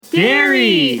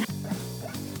Gary!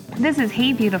 This is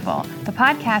Hey Beautiful, the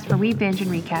podcast where we binge and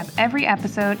recap every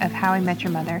episode of How I Met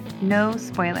Your Mother. No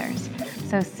spoilers.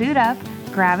 So suit up,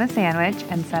 grab a sandwich,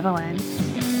 and settle in.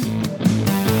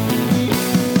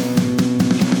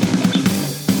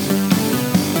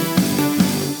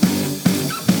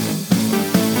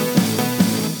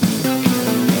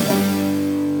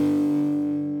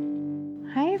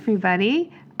 Hi,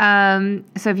 everybody.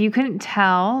 So if you couldn't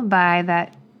tell by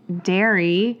that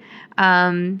dairy,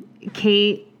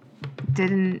 Kate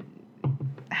didn't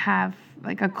have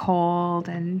like a cold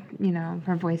and,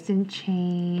 her voice didn't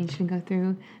change and go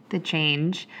through the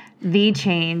change,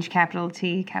 capital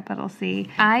T, capital C.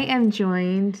 I am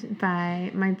joined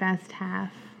by my best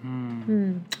half,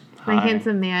 my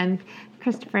handsome man,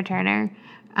 Christopher Turner,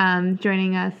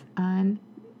 joining us on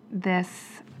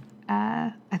this.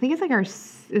 I think it's like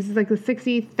this is like the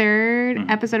 63rd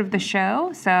episode of the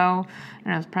show. So, I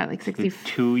don't know, it's probably like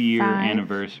 65. 2-year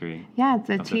anniversary. Yeah, it's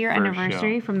a 2-year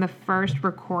anniversary from the first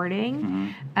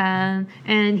recording.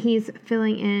 And he's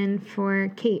filling in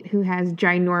for Kate, who has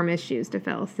ginormous shoes to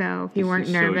fill. So, if you weren't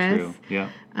nervous,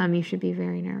 you should be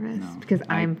very nervous because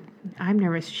I'm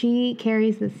nervous. She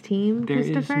carries this team,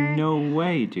 Christopher. There is no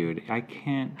way, dude. I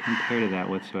can't compare to that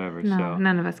whatsoever. No, so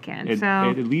none of us can.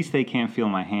 At least they can't feel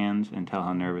my hands and tell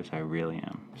how nervous I really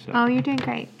am. So oh, you're doing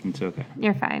great. It's okay.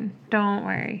 You're fine. Don't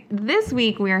worry. This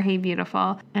week we are Hey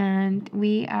Beautiful, and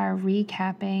we are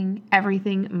recapping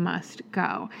Everything Must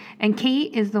Go. And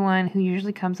Kate is the one who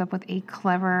usually comes up with a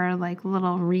clever,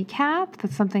 little recap.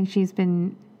 That's something she's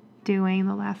been doing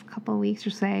the last couple of weeks,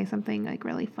 or say something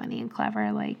really funny and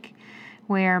clever,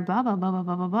 where blah blah blah blah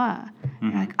blah blah blah.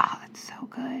 You're like, oh, that's so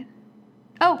good.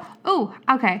 Oh,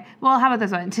 okay. Well, how about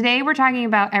this one? Today we're talking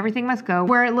about Everything Must Go,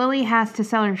 where Lily has to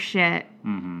sell her shit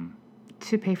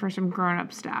to pay for some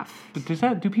grown-up stuff.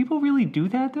 But do people really do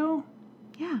that though?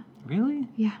 Yeah. Really?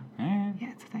 Yeah. All right. Yeah,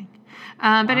 it's a thing.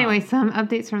 But anyway, some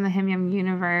updates from the Him Yum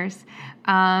universe.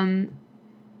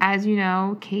 As you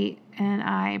know, Kate and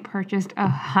I purchased a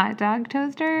hot dog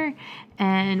toaster,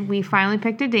 and we finally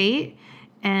picked a date.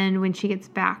 And when she gets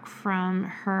back from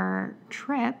her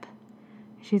trip,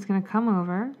 she's going to come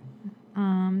over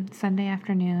Sunday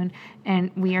afternoon,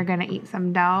 and we are going to eat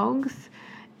some dogs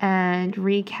and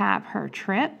recap her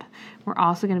trip. We're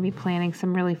also going to be planning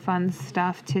some really fun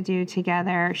stuff to do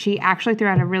together. She actually threw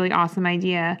out a really awesome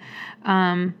idea,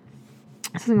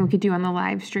 something we could do on the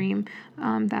live stream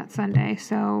that Sunday.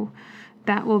 So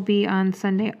that will be on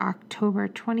Sunday, October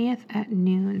 20th at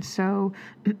noon. So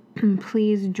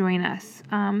please join us.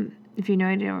 If you have no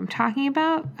idea what I'm talking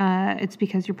about, it's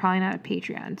because you're probably not a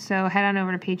Patreon. So head on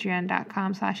over to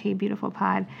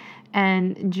patreon.com/HeyBeautifulPod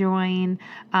and join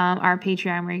our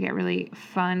Patreon, where you get really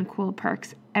fun, cool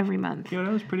perks every month. Yo,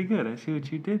 that was pretty good. I see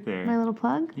what you did there. My little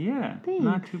plug? Yeah. Thanks.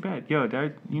 Not too bad. Yo,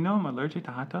 I'm allergic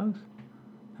to hot dogs?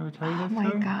 Ever tell you that story?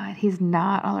 Oh my God, he's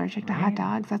not allergic to hot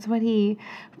dogs. That's what he...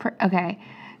 Okay,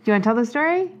 do you want to tell the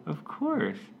story? Of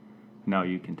course. No,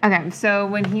 you can tell. Okay, so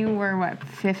when you were,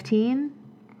 15?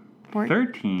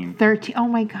 13. 13. Oh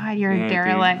my God, you're a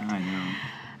derelict. Dude,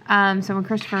 I know. So when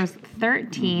Christopher was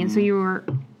 13, so you were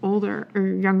older or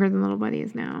younger than little buddy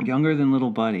is now. Younger than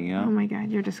little buddy, yeah. Oh my God,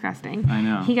 you're disgusting. I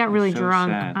know. He got really so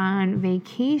drunk sad. on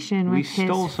vacation with his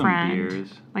stole some friend.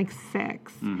 beers.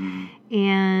 6.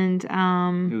 And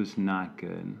it was not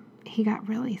good. he got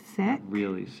really sick.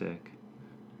 Really sick.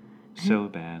 So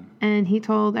bad. And he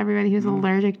told everybody he was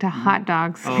allergic to hot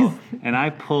dogs. Oh, and I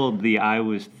pulled the I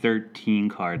was 13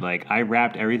 card. I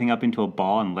wrapped everything up into a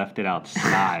ball and left it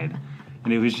outside.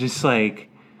 And it was just a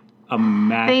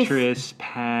mattress,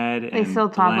 pad, and they still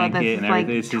talk about blanket, this and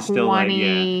everything. It's just still 20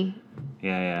 years,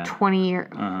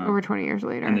 over 20 years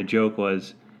later. And the joke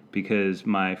was, because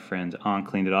my friend's aunt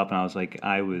cleaned it up, and I was like,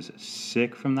 I was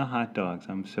sick from the hot dogs.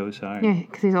 I'm so sorry. Yeah,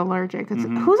 because he's allergic. Who's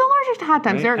allergic to hot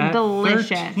dogs? Right? They're At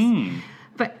delicious. 13.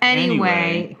 But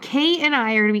anyway, Kate and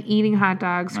I are going to be eating hot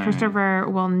dogs. All Christopher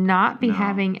will not be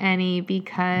having any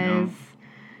because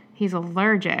he's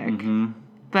allergic.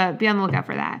 But be on the lookout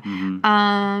for that.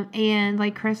 And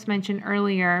like Chris mentioned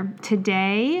earlier,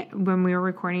 today, when we were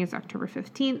recording, is October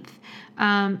 15th,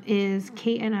 is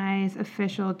Kate and I's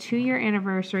official 2-year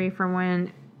anniversary from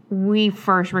when we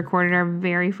first recorded our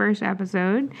very first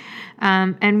episode.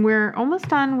 And we're almost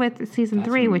done with season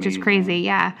 3, which is crazy.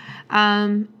 Yeah.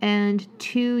 And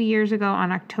 2 years ago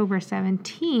on October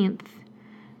 17th,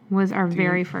 was our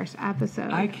very first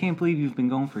episode. I can't believe you've been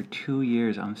going for 2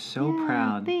 years. I'm so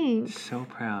proud. Thanks. So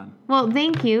proud. Well,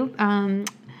 thank you.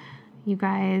 You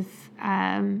guys,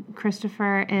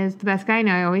 Christopher is the best guy. I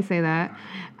know I always say that.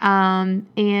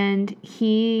 And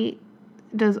he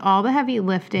does all the heavy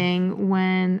lifting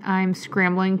when I'm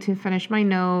scrambling to finish my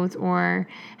notes or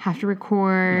have to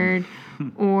record,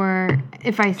 or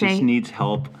if I say... Just needs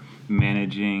help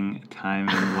managing time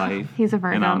in life. He's a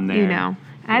Virgo, and I'm there. you know.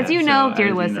 As you know,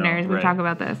 dear listeners, we talk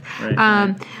about this.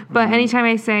 But anytime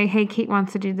I say, hey, Kate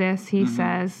wants to do this, he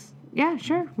says... Yeah,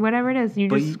 sure. Whatever it is,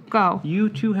 just go. You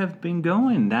two have been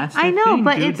going. That's the I know, thing,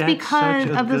 but dude. it's That's because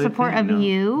of the support of no.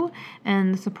 you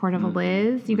and the support of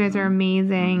Liz. You guys are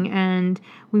amazing, and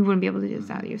we wouldn't be able to do this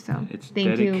without you. So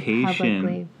thank dedication. You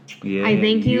publicly. Yeah, I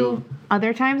thank you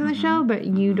other times in the show, but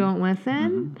you don't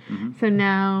listen. So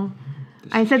now,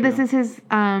 I said this is his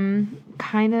kind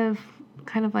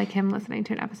of like him listening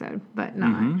to an episode, but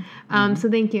not. So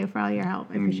thank you for all your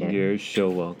help. I appreciate it. You're so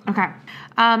welcome. Okay.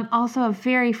 Also, a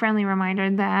very friendly reminder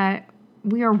that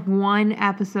we are one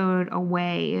episode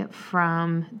away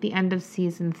from the end of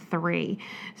season 3.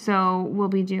 So we'll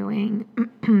be doing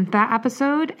that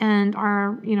episode and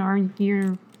our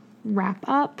year wrap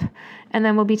up, and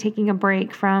then we'll be taking a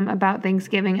break from about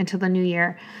Thanksgiving until the new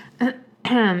year.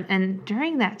 And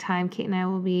during that time, Kate and I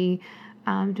will be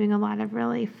doing a lot of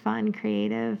really fun,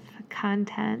 creative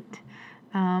content.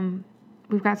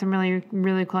 We've got some really,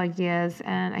 really cool ideas,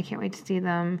 and I can't wait to see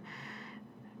them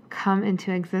come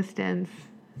into existence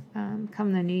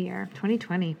come the new year,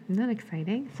 2020. Isn't that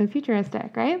exciting? So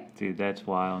futuristic, right? Dude, that's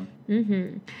wild.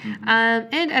 And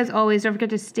as always, don't forget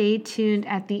to stay tuned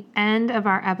at the end of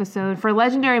our episode for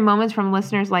legendary moments from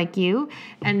listeners like you.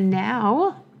 And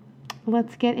now,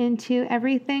 let's get into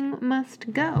Everything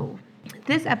Must Go.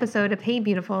 This episode of Hey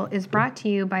Beautiful is brought to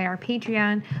you by our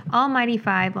Patreon Almighty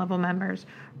 5 level members,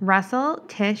 Russell,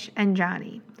 Tish, and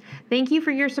Johnny. Thank you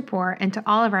for your support, and to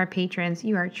all of our patrons,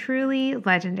 you are truly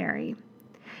legendary.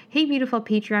 Hey Beautiful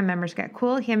Patreon members get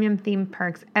cool Yum Yum themed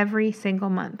perks every single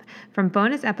month, from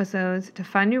bonus episodes to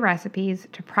fun new recipes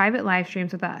to private live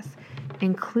streams with us,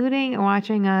 including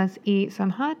watching us eat some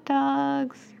hot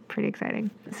dogs. Pretty exciting.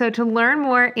 So to learn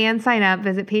more and sign up,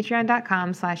 visit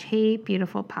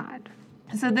patreon.com/heybeautifulpod.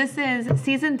 So this is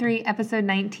Season 3, Episode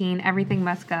 19, Everything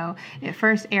Must Go. It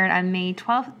first aired on May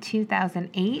 12th,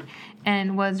 2008,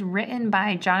 and was written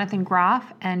by Jonathan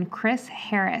Groff and Chris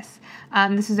Harris.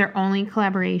 This is their only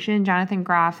collaboration. Jonathan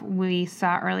Groff we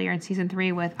saw earlier in Season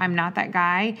 3 with I'm Not That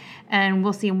Guy, and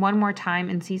we'll see one more time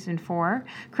in Season 4.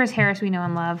 Chris Harris we know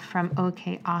and love from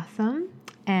OK Awesome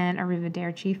and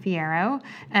Arrivederci Fierro,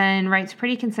 and writes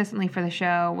pretty consistently for the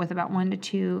show with about 1 to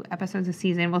 2 episodes a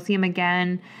season. We'll see him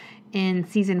again in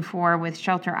Season 4 with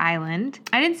Shelter Island.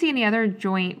 I didn't see any other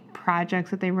joint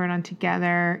projects that they wrote on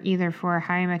together, either for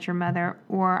How I Met Your Mother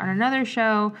or on another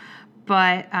show,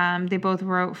 but they both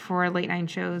wrote for late night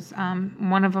shows.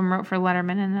 One of them wrote for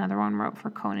Letterman and another one wrote for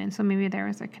Conan, so maybe there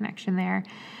was a connection there.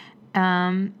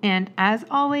 And as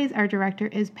always, our director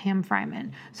is Pam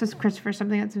Fryman. So Christopher,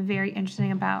 something that's very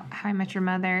interesting about How I Met Your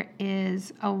Mother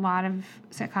is a lot of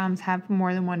sitcoms have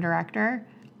more than one director,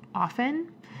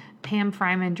 often. Pam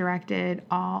Fryman directed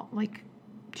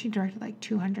she directed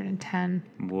 210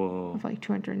 of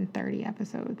 230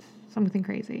 episodes. Something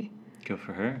crazy. Good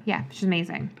for her. Yeah, she's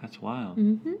amazing. That's wild.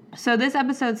 So this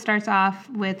episode starts off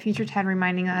with Future Ted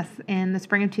reminding us in the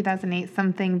spring of 2008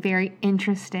 something very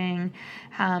interesting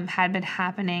had been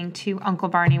happening to Uncle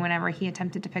Barney whenever he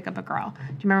attempted to pick up a girl.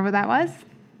 Do you remember what that was?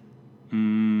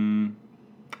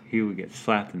 He would get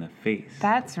slapped in the face.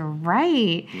 That's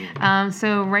right. Yeah.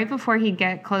 So right before he'd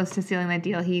get close to sealing the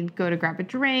deal, he'd go to grab a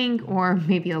drink or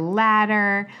maybe a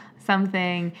ladder,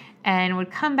 something, and would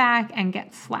come back and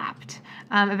get slapped.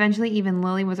 Eventually, even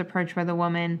Lily was approached by the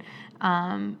woman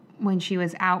when she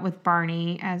was out with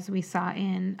Barney, as we saw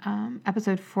in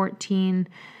episode 14,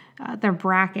 their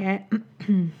bracket.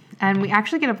 And we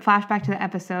actually get a flashback to the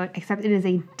episode, except it is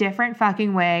a different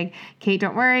fucking wig. Kate,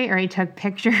 don't worry, I already took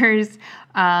pictures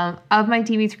of my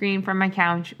TV screen from my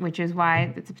couch, which is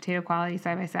why it's a potato quality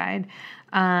side by side.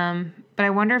 But I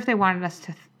wonder if they wanted us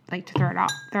to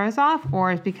throw us off,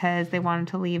 or it's because they wanted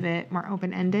to leave it more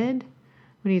open-ended.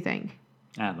 What do you think?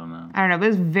 I don't know. I don't know, but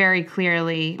it's very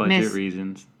clearly budget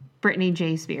reasons. Brittany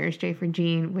J. Spears, J for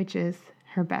Jean, which is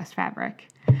her best fabric.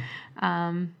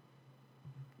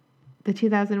 The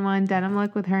 2001 denim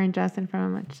look with her and Justin from A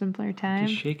Much Simpler Time.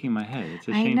 Just shaking my head. It's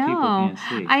a shame people can't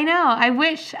see. I know. I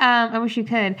wish you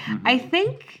could. I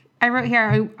think I wrote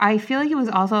here, I feel like it was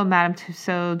also a Madame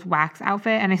Tussauds wax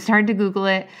outfit, and I started to Google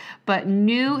it, but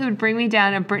knew it would bring me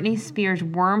down a Britney Spears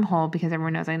wormhole because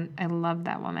everyone knows I love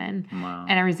that woman. Wow.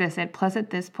 And I resisted. Plus,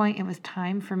 at this point, it was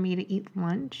time for me to eat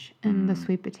lunch, and the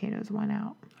sweet potatoes went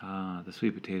out. The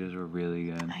sweet potatoes were really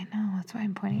good. I know. That's why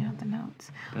I'm pointing out the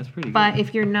notes. That's pretty good. But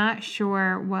if you're not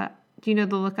sure what Do you know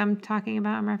the look I'm talking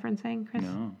about, I'm referencing, Chris?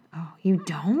 No. Oh, you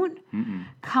don't? Mm-mm.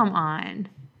 Come on.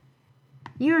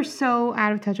 You're so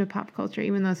out of touch with pop culture,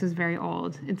 even though this is very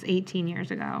old. It's 18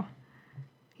 years ago.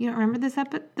 You don't remember this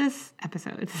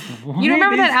episode? What You don't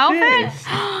remember that outfit?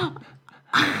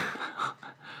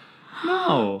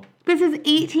 No. This is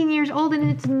 18 years old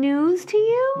and it's news to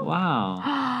you?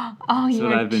 Wow. Oh, So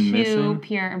you're I've been too missing?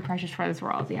 pure and precious for this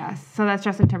world, yes. So that's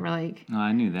Justin Timberlake. No,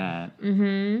 I knew that.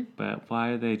 Mm-hmm. But why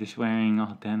are they just wearing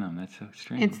all denim? That's so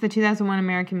strange. It's the 2001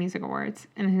 American Music Awards,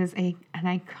 and it is an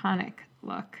iconic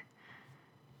look.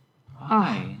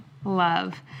 Why? Oh,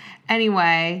 love.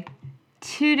 Anyway,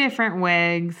 2 different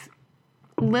wigs.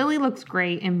 Lily looks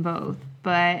great in both,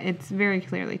 but it's very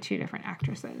clearly 2 different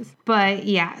actresses. But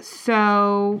yeah,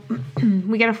 so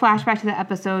we get a flashback to the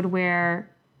episode where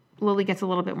Lily gets a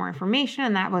little bit more information,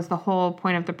 and that was the whole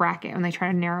point of the bracket when they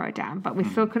try to narrow it down. But we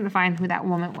still couldn't find who that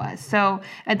woman was. So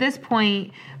at this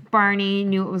point, Barney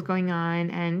knew what was going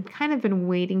on and kind of been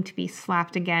waiting to be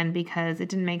slapped again because it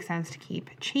didn't make sense to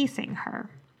keep chasing her.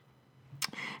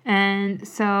 And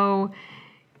so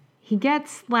he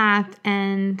gets slapped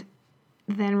and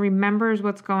then remembers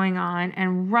what's going on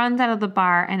and runs out of the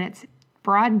bar, and it's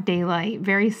broad daylight,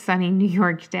 very sunny New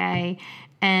York day,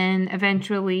 and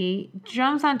eventually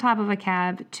jumps on top of a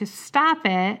cab to stop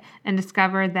it and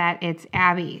discover that it's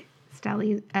Abby,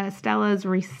 Stella's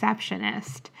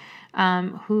receptionist,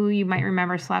 who you might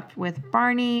remember slept with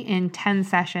Barney in 10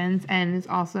 sessions and is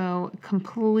also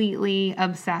completely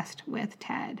obsessed with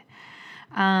Ted.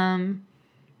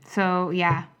 So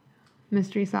yeah,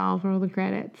 mystery solved, roll the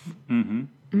credits.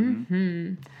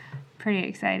 Pretty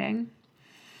exciting.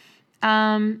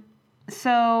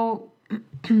 So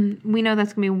we know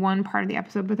that's going to be one part of the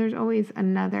episode, but there's always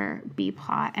another B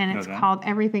plot, and it's called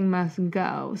Everything Must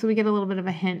Go. So we get a little bit of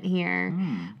a hint here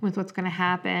with what's going to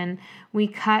happen. We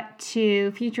cut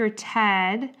to future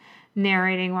Ted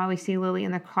narrating while we see Lily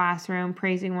in the classroom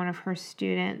praising one of her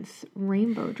students'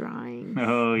 rainbow drawings.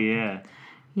 Oh, yeah.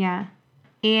 Yeah.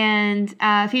 And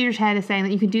future Ted is saying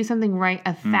that you can do something right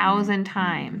 1,000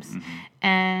 times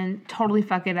and totally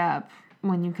fuck it up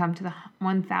when you come to the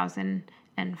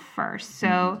 1,001st.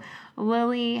 So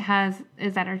Lily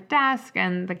is at her desk,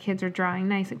 and the kids are drawing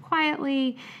nice and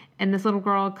quietly, and this little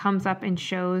girl comes up and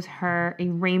shows her a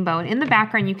rainbow. And in the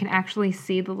background, you can actually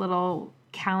see the little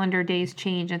calendar days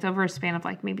change. It's over a span of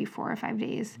like maybe 4 or 5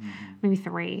 days, maybe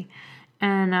 3.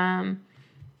 And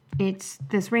it's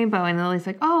this rainbow, and Lily's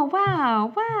like, oh,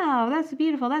 wow, that's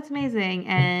beautiful, that's amazing.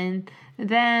 And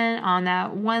then on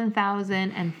that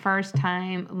 1,001st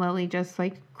time, Lily just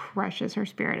like crushes her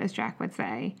spirit, as Jack would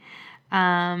say.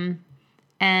 And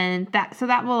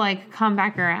that will like come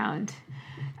back around.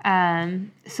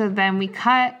 So then we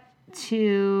cut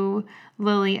to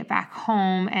Lily back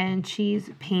home, and she's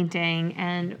painting,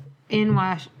 and in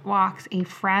walks a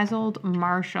frazzled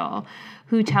Marshall,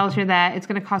 who tells her that it's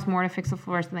going to cost more to fix the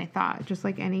floors than they thought. Just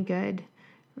like any good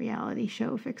reality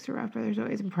show fixer-upper, there's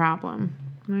always a problem,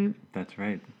 right? That's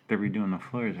right. They're redoing the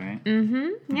floors, right?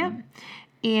 Yep.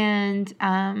 And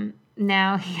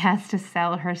now he has to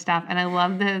sell her stuff, and I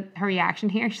love her reaction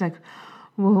here. She's like,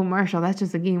 whoa, Marshall, that's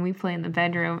just a game we play in the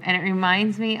bedroom. And it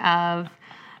reminds me of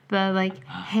the like,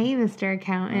 hey, Mr.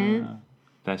 Accountant.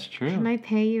 That's true. Can I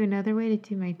pay you another way to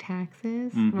do my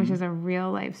taxes? Which is a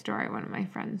real life story one of my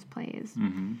friends plays.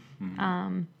 And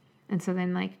so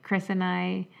then like Chris and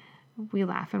I, we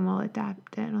laugh and we'll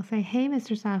adopt it. And I'll say, hey,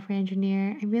 Mr. Software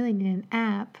Engineer, I really need an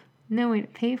app. No way to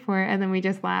pay for it. And then we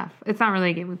just laugh. It's not really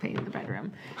a game we play in the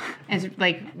bedroom. It's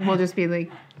like, we'll just be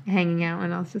like hanging out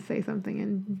and I'll just say something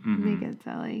and make it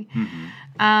silly.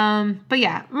 But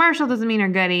yeah, Marshall doesn't mean her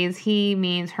goodies. He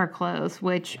means her clothes,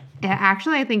 which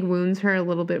actually I think wounds her a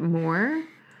little bit more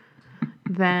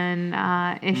than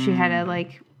if she had to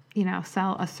like,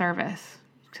 sell a service.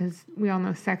 Because we all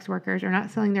know sex workers are not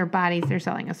selling their bodies, they're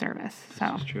selling a service. So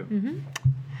That's true.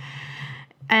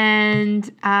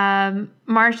 And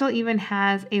Marshall even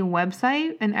has a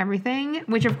website and everything,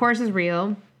 which of course is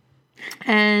real.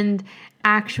 And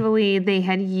actually, they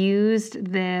had used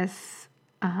this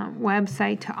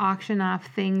website to auction off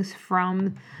things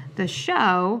from the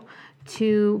show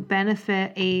to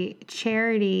benefit a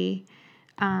charity.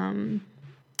 I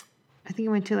think it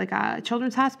went to like a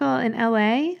children's hospital in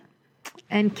LA.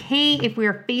 And Kate, if we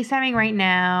were FaceTiming right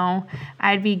now,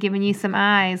 I'd be giving you some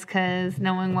eyes because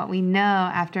knowing what we know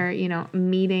after,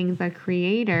 meeting the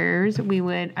creators, we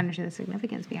would understand the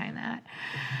significance behind that.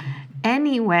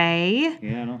 Anyway.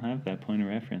 Yeah, I don't have that point of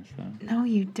reference, though. No,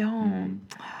 you don't.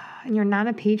 And you're not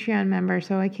a Patreon member,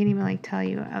 so I can't even, tell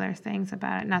you other things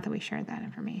about it. Not that we shared that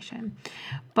information.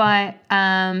 But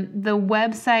the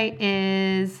website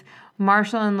is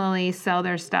Marshall and Lily sell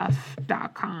their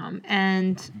stuff.com.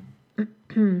 And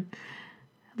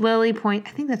Lily I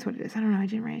think that's what it is. I don't know. I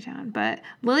didn't write it down. But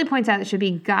Lily points out it should be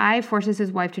Guy forces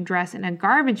his wife to dress in a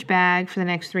garbage bag for the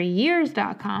next 3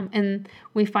 years.com. And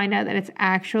we find out that it's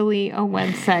actually a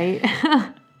website,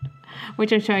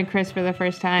 which I'm showing Chris for the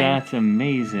first time. That's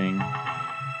amazing.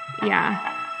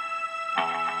 Yeah.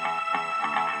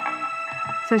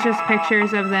 So it's just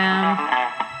pictures of them.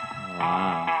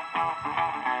 Wow.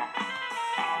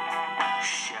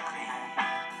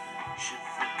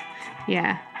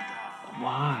 Yeah.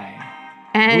 Why?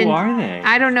 And who are they?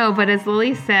 I don't know, but as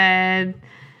Lily said,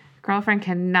 girlfriend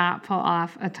cannot pull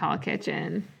off a tall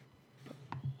kitchen.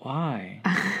 Why?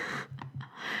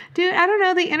 Dude, I don't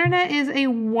know. The internet is a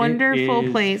wonderful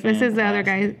place. Fantastic. This is the other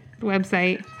guy's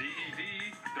website. DED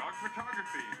Dog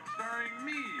Photography, starring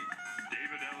me,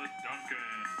 David Ellis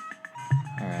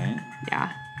Duncan. All right.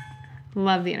 Yeah.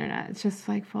 Love the internet. It's just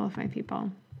like full of fine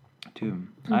people. Too.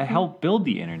 I helped build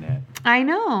the internet. I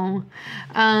know.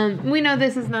 We know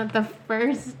this is not the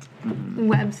first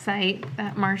website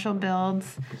that Marshall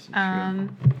builds. This is true.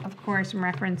 Of course, I'm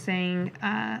referencing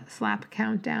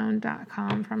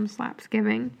slapcountdown.com from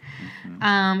Slapsgiving.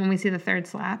 When we see the third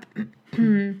slap.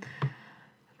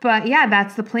 But yeah,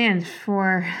 that's the plan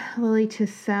for Lily to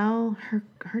sell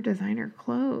her designer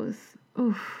clothes.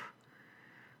 Oof.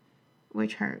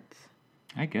 Which hurts.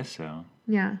 I guess so.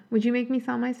 Yeah. Would you make me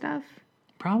sell my stuff?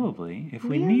 Probably, if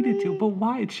we needed to. Really? But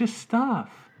why? It's just stuff.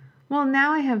 Well,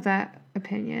 now I have that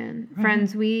opinion.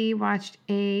 Friends, we watched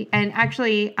and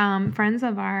actually, friends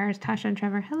of ours, Tasha and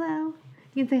Trevor, hello.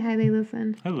 You can say hi, they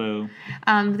listen. Hello.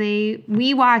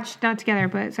 We watched, not together,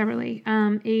 but separately,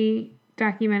 a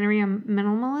documentary on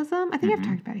minimalism. I think I've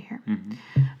talked about it here.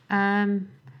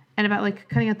 And about like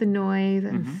cutting out the noise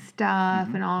and stuff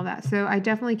and all of that. So I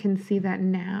definitely can see that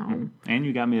now. And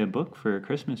you got me a book for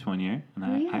Christmas one year, and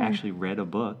I actually read a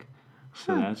book,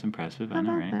 so that's impressive. I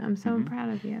know, right? I'm so proud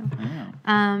of you.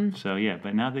 I know. So yeah,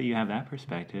 but now that you have that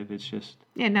perspective, it's just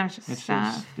No, it's just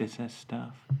stuff. It's just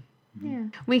stuff. Yeah.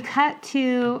 We cut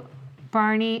to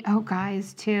Barney. Oh,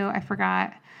 guys, too. I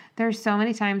forgot. There's so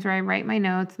many times where I write my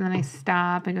notes and then I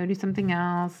stop and go do something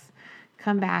else,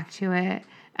 come back to it,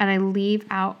 and I leave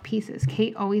out pieces.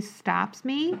 Kate always stops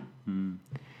me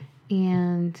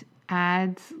and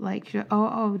adds, like,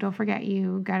 oh, don't forget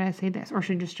you gotta say this, or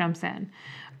she just jumps in.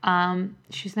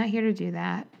 She's not here to do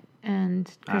that.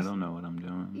 And I don't know what I'm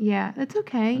doing. Yeah, it's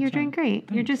okay. You're doing great.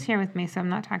 Thanks. You're just here with me, so I'm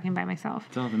not talking by myself.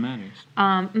 That's all that matters.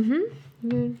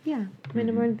 Yeah, my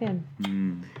number one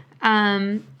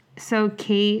fan. So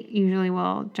Kate usually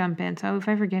will jump in. So if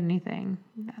I forget anything,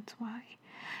 that's why.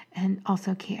 And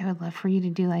also, Kate, I would love for you to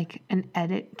do like an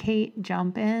edit Kate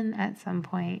jump in at some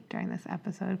point during this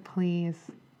episode, please.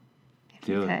 If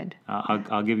you could.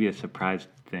 I'll give you a surprise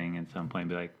thing at some point and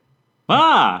be like,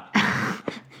 ah!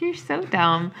 You're so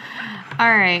dumb.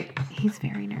 All right. He's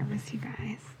very nervous, you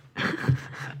guys.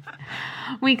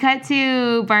 We cut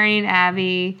to Barney and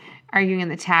Abby arguing in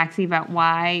the taxi about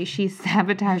why she's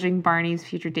sabotaging Barney's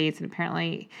future dates, and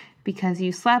apparently because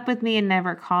you slept with me and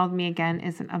never called me again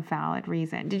isn't a valid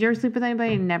reason. Did you ever sleep with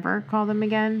anybody and never call them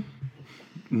again?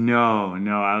 No,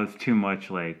 I was too much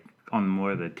like on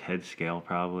more of the Ted scale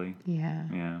probably. Yeah.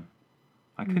 Yeah.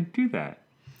 I couldn't do that.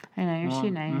 I know, you're too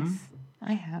nice.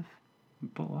 I have.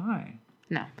 But why?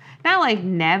 No. Not like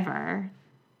never.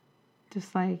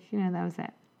 Just like, that was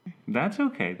it. That's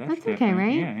okay. That's okay, different.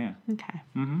 right? Yeah. Okay.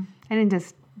 Mm-hmm. I didn't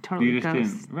just totally You just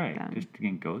ghost didn't, right. them. Just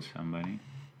didn't ghost somebody.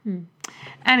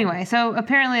 Anyway, so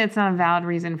apparently it's not a valid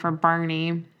reason for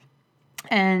Barney,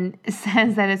 and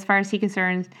says that as far as he's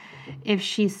concerned, if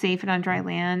she's safe and on dry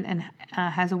land and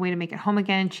has a way to make it home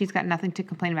again, she's got nothing to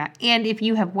complain about. And if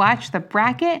you have watched the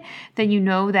bracket, then you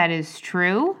know that is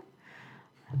true.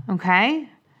 Okay?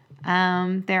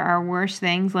 There are worse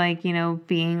things like,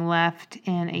 being left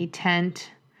in a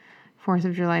tent 4th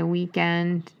of July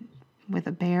weekend with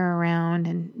a bear around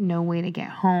and no way to get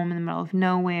home in the middle of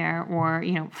nowhere, or,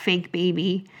 fake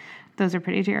baby. Those are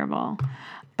pretty terrible.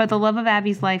 But the love of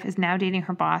Abby's life is now dating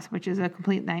her boss, which is a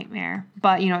complete nightmare.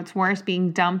 But, it's worse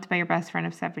being dumped by your best friend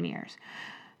of 7 years.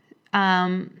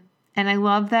 And I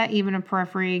love that even a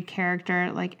periphery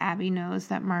character like Abby knows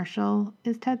that Marshall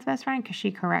is Ted's best friend because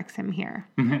she corrects him here.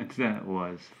 That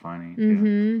was funny,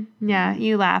 too. Yeah,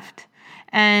 you laughed.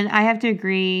 And I have to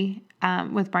agree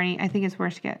with Barney. I think it's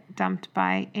worse to get dumped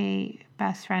by a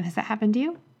best friend. Has that happened to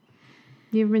you?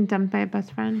 You ever been dumped by a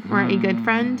best friend? Or a good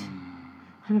friend?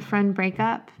 Had a friend break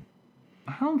up?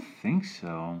 I don't think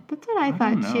so. That's what I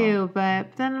thought too.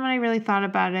 But then when I really thought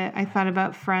about it, I thought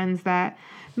about friends that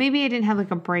maybe I didn't have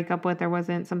like a breakup with. There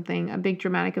wasn't a big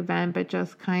dramatic event, but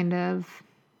just kind of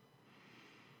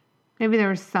Maybe there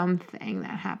was something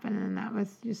that happened and that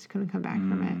was just couldn't come back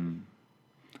from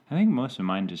it. I think most of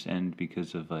mine just end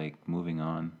because of like moving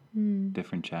on,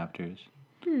 different chapters.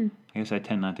 I guess I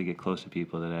tend not to get close to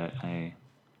people that I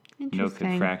know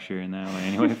could fracture in that way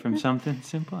anyway from something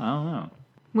simple. I don't know.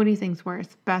 What do you think's worse,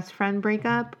 best friend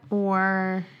breakup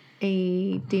or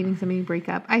a dating somebody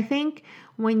breakup? I think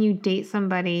when you date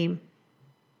somebody,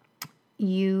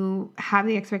 you have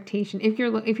the expectation, if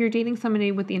you're dating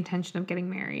somebody with the intention of getting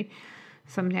married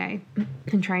someday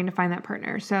and trying to find that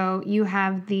partner, so you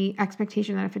have the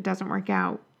expectation that if it doesn't work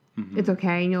out, it's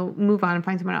okay, and you'll move on and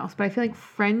find someone else. But I feel like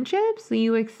friendships,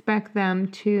 you expect them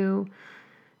to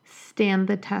stand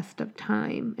the test of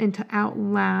time and to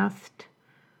outlast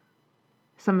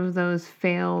some of those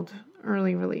failed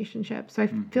early relationships. So I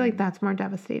feel like that's more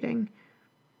devastating.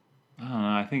 I don't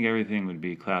know. I think everything would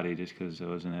be cloudy just because I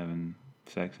wasn't having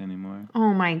sex anymore.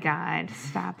 Oh my God,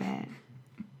 stop it.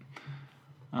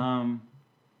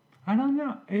 I don't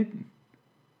know.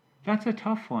 That's a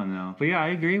tough one though. But yeah, I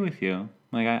agree with you.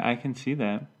 Like I can see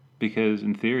that because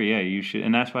in theory, yeah, you should,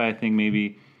 and that's why I think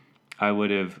maybe I would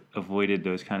have avoided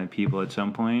those kind of people at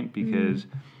some point because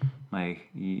like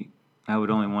I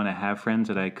would only want to have friends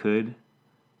that I could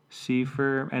see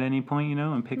for at any point,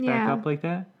 and pick back up like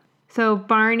that. So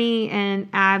Barney and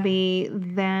Abby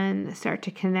then start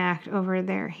to connect over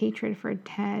their hatred for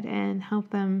Ted and help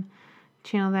them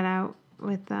channel that out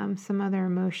with some other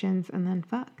emotions and then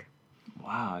fuck.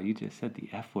 Wow, you just said the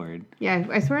F word. Yeah,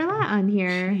 I swear a lot on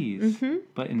here. Jeez.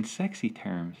 But in sexy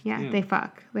terms, yeah, too. They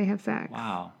fuck. They have sex.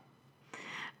 Wow.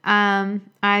 I'm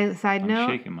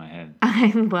shaking my head.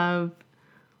 I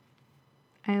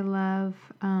love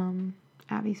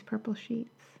Abby's purple sheets.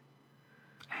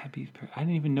 I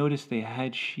didn't even notice they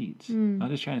had sheets. I was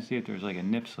just trying to see if there was like a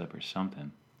nip slip or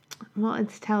something. Well,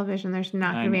 it's television. There's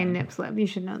not going to be a nip slip. You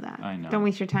should know that. I know. Don't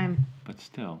waste your time. But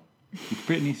still, it's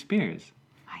Britney Spears.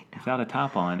 I know. Without a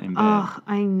top on in bed. Oh,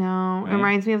 I know. Right? It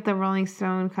reminds me of the Rolling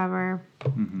Stone cover.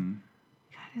 Mm-hmm.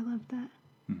 God, I love that.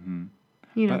 Mm-hmm.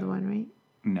 You know the one, right?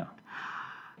 No.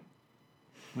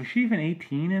 Was she even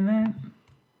 18 in that?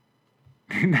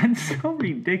 That's so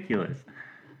ridiculous.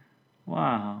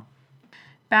 Wow.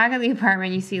 Back at the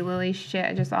apartment, you see Lily's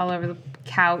shit just all over the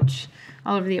couch,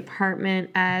 all over the apartment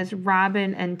as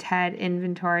Robin and Ted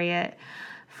inventory it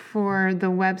for the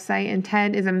website. And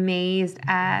Ted is amazed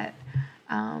at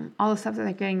all the stuff that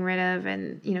they're getting rid of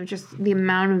and, just the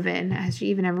amount of it. Has she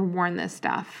even ever worn this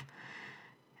stuff?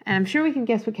 And I'm sure we can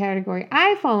guess what category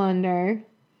I fall under.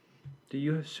 Do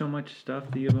you have so much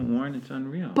stuff that you haven't worn? It's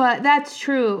unreal. But that's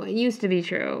true. It used to be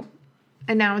true.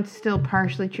 And now it's still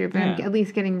partially true, but I'm at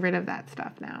least getting rid of that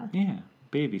stuff now. Yeah,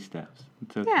 baby steps.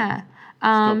 It's okay. Yeah.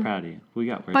 Still proud of you. We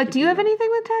got work. But do you have anything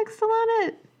with tag still on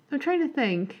it? I'm trying to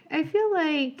think. I feel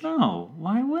like... No,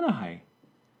 why would I?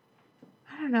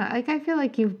 I don't know. Like, I feel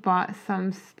like you've bought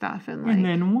some stuff and like... And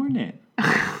then worn it.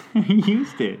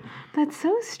 Used it. That's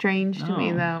so strange to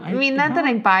me, though. I mean, not that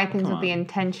I buy things with the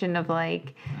intention of,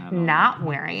 like, not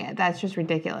wearing it. That's just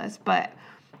ridiculous. But...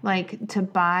 like, to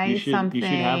buy something... You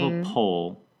should have a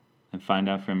poll and find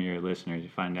out from your listeners. You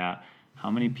find out how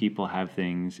many people have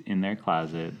things in their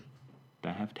closet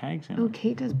that have tags in them. Oh,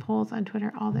 Kate does polls on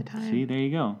Twitter all the time. See, there you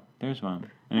go. There's one.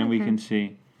 And then we can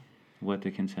see what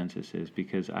the consensus is.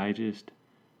 Because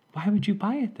why would you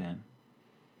buy it then?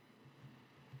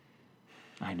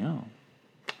 I know.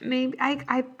 Maybe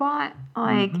I bought,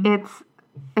 like,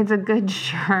 it's a good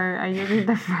shirt. I usually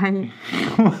the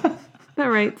right... the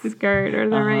right skirt or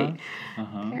the right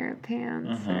pair of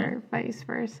pants or vice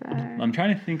versa. I'm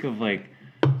trying to think of like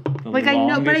the like I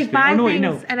know, but I buy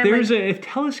things and there's a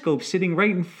telescope sitting right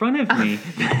in front of me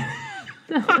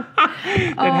that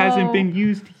hasn't been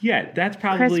used yet. That's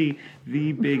probably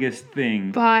the biggest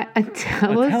thing. Bought a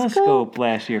telescope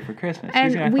last year for Christmas.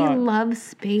 And we love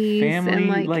space. Family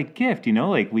and like gift,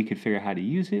 like we could figure out how to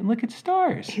use it and look at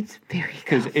stars. It's very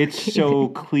because it's so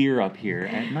clear up here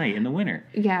at night in the winter.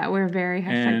 Yeah, we're very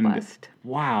blessed.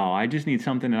 Wow, I just need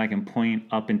something that I can point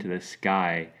up into the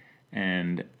sky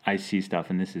and I see stuff,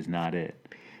 and this is not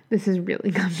it. This is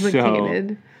really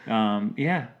complicated. So,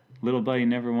 yeah, little buddy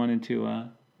never wanted to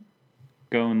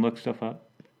go and look stuff up.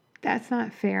 That's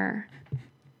not fair.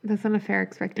 That's not a fair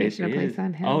expectation to place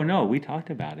on him. Oh, no, we talked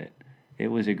about it. It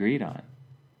was agreed on.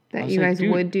 That you guys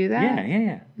would do that?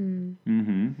 Yeah.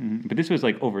 But this was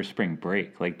like over spring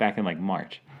break, like back in like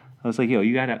March. I was like, yo,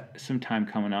 you got some time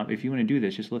coming up. If you want to do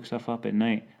this, just look stuff up at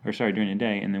night, during the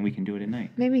day, and then we can do it at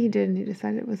night. Maybe he did and he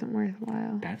decided it wasn't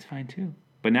worthwhile. That's fine too.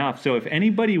 But now, if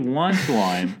anybody wants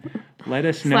one, let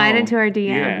us know. Slide into our DMs.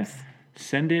 Yeah.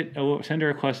 Send a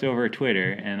request over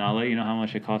Twitter, and I'll let you know how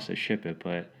much it costs to ship it.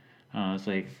 But It's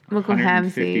like We'll go ham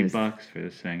 $150 sieves. for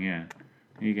this thing. Yeah,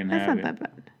 you can That's have not it.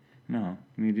 that bad. No,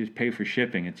 you just pay for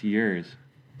shipping. It's yours.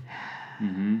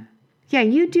 Yeah,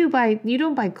 you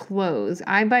don't buy clothes.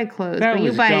 I buy clothes, That but you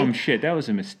was buy dumb shit. That was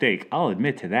a mistake. I'll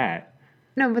admit to that.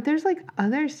 No, but there's like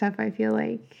other stuff I feel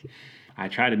like I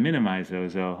try to minimize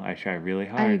those though. I try really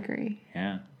hard. I agree.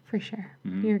 Yeah. For sure.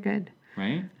 You're good.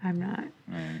 Right? I'm not.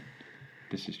 Right.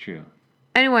 This is true.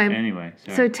 Anyway,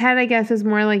 sorry. so Ted, I guess, is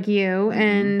more like you,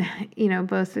 and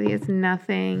boasts that he has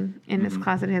nothing in his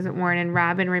closet he hasn't worn, and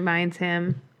Robin reminds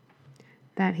him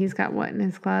that he's got what in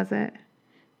his closet?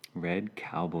 Red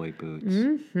cowboy boots.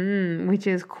 Which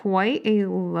is quite a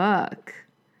look.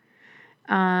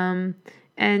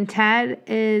 And Ted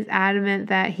is adamant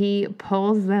that he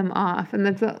pulls them off, and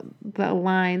that's the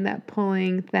line, that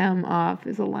pulling them off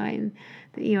is a line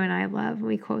that you and I love.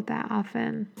 We quote that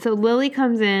often. So Lily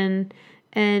comes in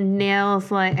and nails,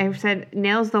 like I said,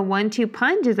 nails the 1-2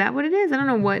 punch. Is that what it is? I don't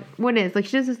know what it is. Like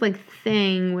she does this like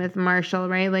thing with Marshall,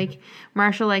 right? Like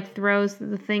Marshall like throws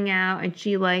the thing out and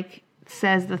she like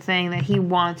says the thing that he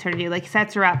wants her to do, like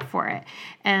sets her up for it.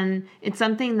 And it's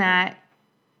something that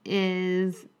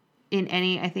is in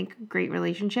any, I think, great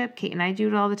relationship. Kate and I do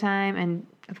it all the time. And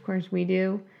of course we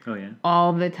do. Oh, yeah.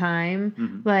 All the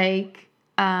time. Like,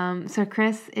 so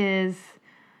Chris is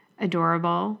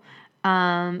adorable.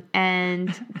 And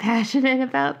passionate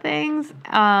about things.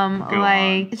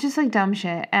 It's just like dumb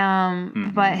shit.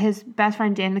 But his best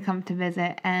friend Dan to come to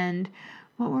visit, and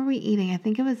what were we eating? I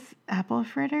think it was apple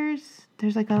fritters.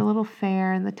 There's like a little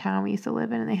fair in the town we used to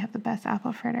live in, and they have the best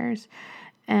apple fritters.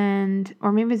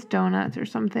 Or maybe it's donuts or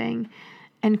something.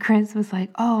 And Chris was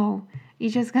like, "Oh, you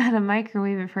just gotta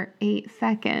microwave it for 8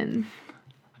 seconds."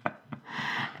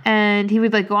 And he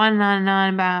would like go on and on and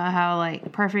on about how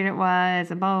like perfect it was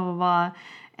and blah, blah, blah, blah.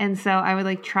 And so I would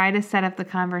like try to set up the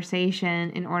conversation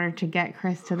in order to get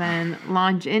Chris to then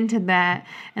launch into that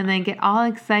and then get all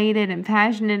excited and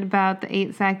passionate about the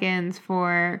 8 seconds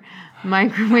for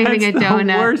microwaving a donut.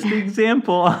 That's the worst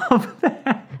example of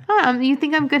that. You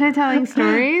think I'm good at telling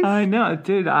stories? I know,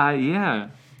 dude. Yeah.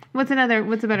 What's a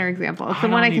better example? It's the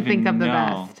one I can think of the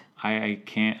best. I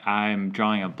can't. I'm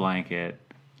drawing a blanket.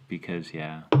 Because,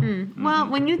 yeah. Well,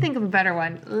 when you think of a better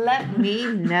one, let me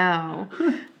know.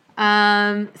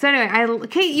 So anyway,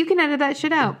 Kate, you can edit that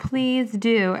shit out. Please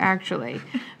do, actually.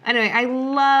 Anyway, I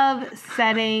love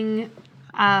setting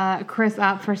Chris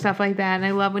up for stuff like that, and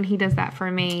I love when he does that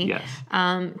for me. Yes.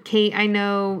 Kate, I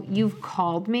know you've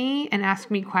called me and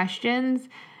asked me questions,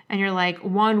 and you're like,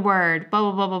 one word, blah,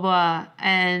 blah, blah, blah, blah.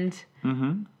 And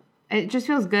it just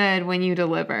feels good when you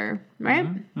deliver, right?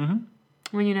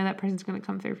 When you know that person's going to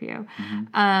come through for you.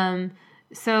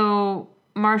 So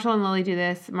Marshall and Lily do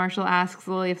this. Marshall asks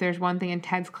Lily if there's one thing in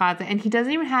Ted's closet, and he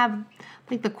doesn't even have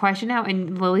like the question out,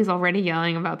 and Lily's already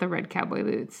yelling about the red cowboy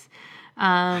boots.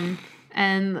 And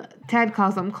Ted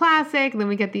calls them classic. Then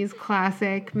we get these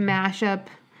classic mashup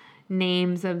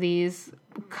names of these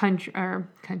country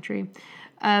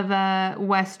of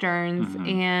westerns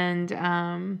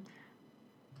and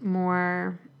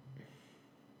more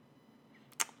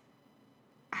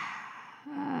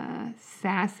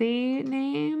sassy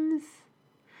names,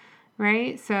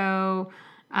 right? So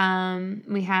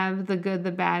we have The Good,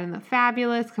 the Bad, and the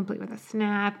Fabulous, complete with a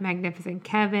snap, Magnificent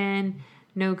Kevin,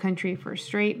 No Country for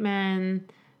Straight Men.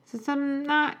 So some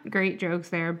not great jokes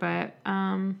there, but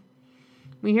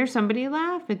we hear somebody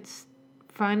laugh. It's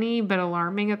funny but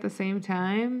alarming at the same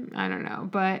time. I don't know.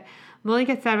 But Lily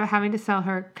gets sad about having to sell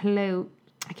her clothes.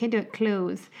 I can't do it,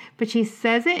 clothes. But she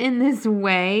says it in this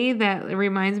way that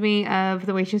reminds me of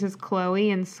the way she says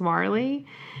Chloe and Swarley.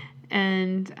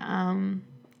 And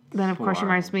then, of course,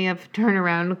 reminds me of Turn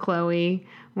Around Chloe,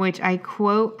 which I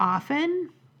quote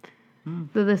often.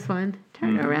 So this one,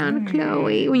 Turn Around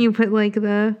Chloe, when you put like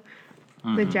the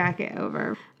jacket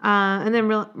over. And then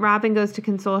Robin goes to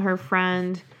console her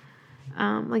friend,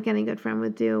 like any good friend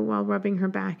would do, while rubbing her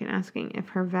back and asking if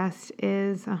her vest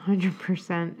is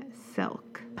 100%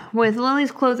 silk. With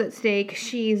Lily's clothes at stake,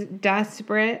 she's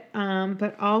desperate,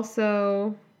 but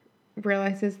also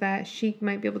realizes that she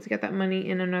might be able to get that money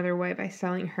in another way by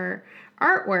selling her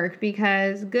artwork,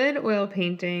 because good oil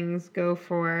paintings go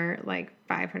for like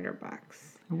 $500.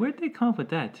 Where'd they come up with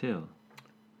that, too?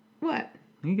 What?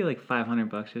 You get like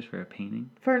 $500 just for a painting?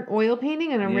 For an oil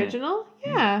painting, an original?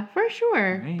 Yeah, for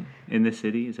sure. Right? In the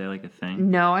city? Is that like a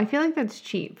thing? No, I feel like that's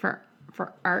cheap for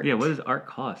art. Yeah, what does art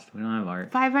cost? We don't have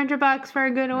art. $500 for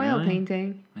a good oil Really?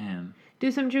 painting. Man.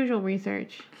 Do some Google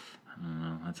research. I don't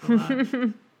know. That's a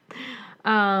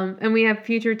lot. And we have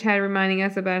future Ted reminding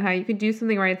us about how you could do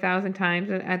something right 1,000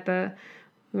 times at the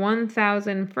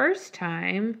 1,000 first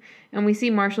time, and we see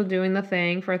Marshall doing the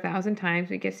thing for 1,000 times.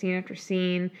 We get scene after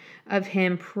scene of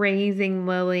him praising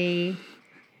Lily,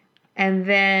 and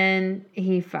then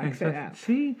he fucks it up.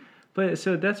 See? But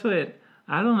so that's what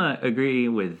I don't agree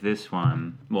with this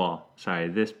one. Well, sorry,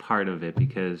 this part of it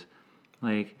because,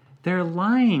 like, they're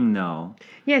lying though.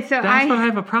 Yeah, so That's what I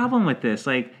have a problem with this.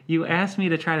 Like, you asked me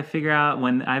to try to figure out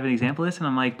when I have an example of this, and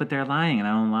I'm like, but they're lying, and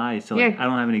I don't lie. So like, Yeah. I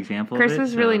don't have an example Chris of it.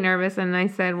 was so. really nervous, and I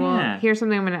said, well, Yeah. here's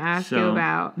something I'm going to ask you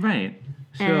about. Right.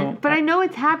 So, And, but I know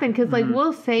it's happened because, like,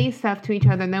 we'll say stuff to each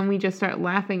other, and then we just start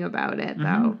laughing about it,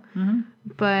 though.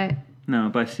 But no,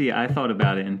 but see, I thought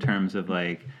about it in terms of,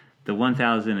 like, the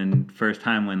 1,001st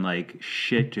time when, like,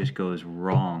 shit just goes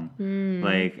wrong.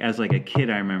 Like, as, like, a kid,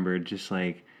 I remember just,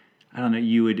 like, I don't know,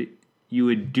 you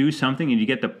would do something and you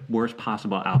get the worst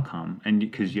possible outcome, and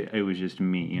because it was just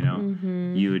me, you know.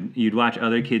 You'd watch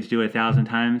other kids do it 1,000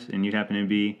 times, and you'd happen to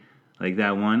be like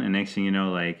that one, and next thing you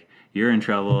know, like, you're in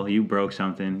trouble, you broke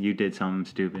something, you did something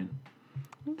stupid.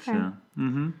 okay.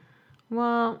 So,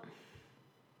 Well,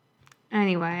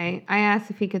 anyway, I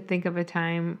asked if he could think of a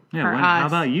time yeah. for us. How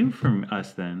about you from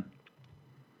us then?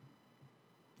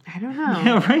 I don't know.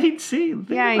 Yeah, right. See, think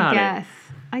Yeah, about I it. guess.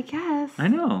 I guess. I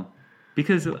know,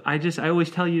 because I always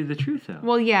tell you the truth though.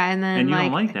 Well, yeah, and then and you like,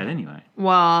 don't like that anyway.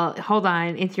 well, hold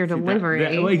on, it's your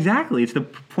delivery. Well, exactly. It's the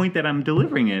point that I'm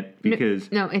delivering it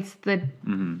because No, it's the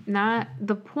not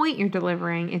the point you're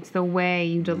delivering. It's the way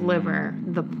you deliver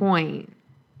the point,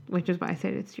 which is why I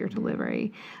said it's your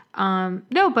delivery.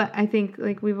 No, but I think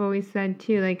like we've always said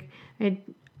too, like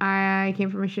I came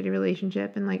from a shitty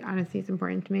relationship, and like honesty is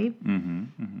important to me.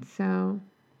 So,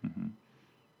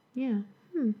 yeah,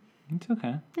 it's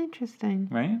okay, interesting.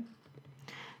 right?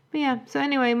 But yeah, so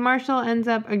anyway, Marshall ends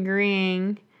up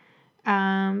agreeing.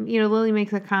 Lily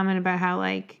makes a comment about how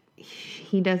like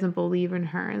he doesn't believe in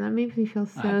her, and that makes me feel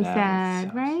so that sad,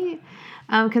 sucks. right?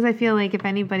 Because I feel like if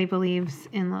anybody believes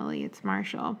in Lily, it's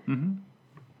Marshall.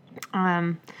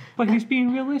 But he's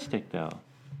being realistic though.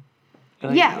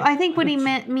 Like, Yeah, I think what he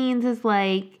means is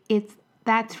like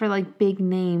that's for like big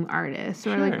name artists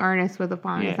or like Sure. artists with a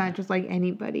font. It's Yeah. not just like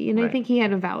anybody. And I Right. think he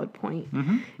had a valid point.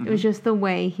 It was just the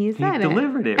way he He said it.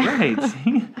 delivered it right.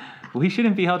 See? We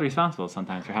shouldn't be held responsible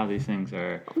sometimes for how these things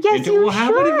are. Yes, you How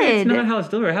about if it's should. not how it's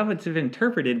delivered? How about it's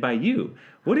interpreted by you?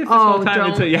 What if this Oh, whole time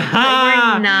it's don't. a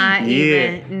yeah? We're not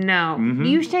Yeah. even. No.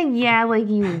 You said yeah like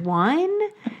you won.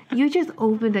 You just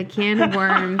opened a can of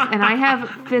worms, and I have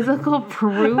physical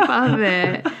proof of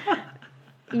it.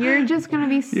 You're just going to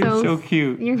be You're so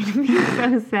cute. You're going to be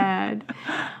so sad.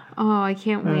 Oh, I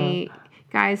can't wait.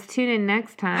 Guys, tune in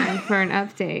next time for an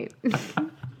update.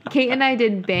 Kate and I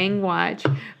did Bang Watch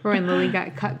for when Lily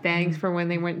got cut bangs for when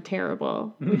they went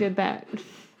terrible. We did that.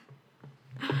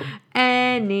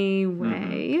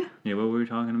 Anyway. Yeah, what were we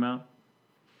talking about?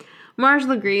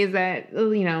 Marshall agrees that,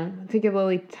 to give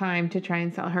Lily time to try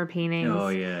and sell her paintings. Oh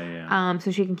yeah. So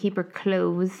she can keep her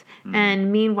clothes.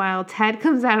 And meanwhile, Ted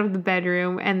comes out of the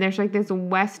bedroom, and there's like this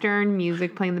Western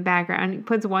music playing in the background. He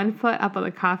puts one foot up on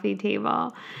the coffee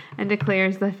table and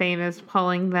declares the famous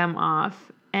pulling them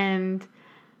off. And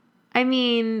I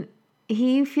mean,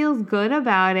 he feels good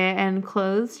about it, and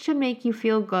clothes should make you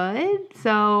feel good.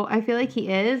 So I feel like he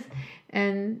is.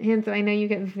 And Hanson, I know you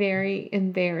get very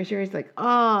embarrassed. You're just like,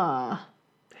 oh.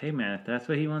 Hey man, if that's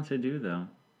what he wants to do though,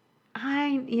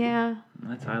 Yeah,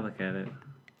 that's how I look at it.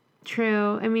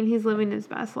 true. I mean, he's living his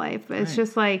best life, but it's Right.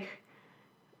 just like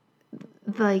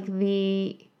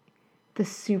the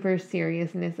super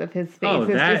seriousness of his face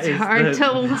is that just hard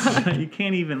to look. You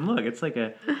can't even look. It's like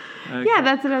a Yeah,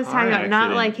 that's what I was car talking about.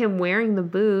 Not accident. like him wearing the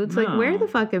boots. Like, wear No. the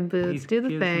fucking boots. He's Do the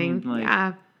gives thing. him, like-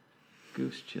 Yeah.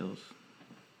 goose chills.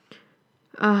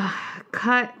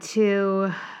 Cut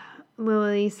to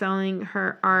Lily selling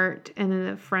her art and in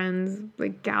a friend's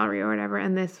like gallery or whatever,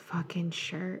 and this fucking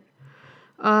shirt.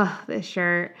 This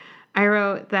shirt. I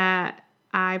wrote that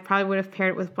I probably would have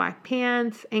paired it with black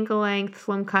pants, ankle length,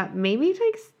 slim cut, maybe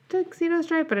tuxedo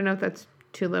stripe, but I don't know if that's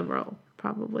too liberal.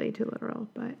 Probably too liberal,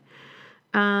 but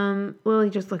Lily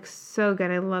just looks so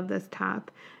good. I love this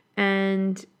top.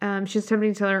 And she's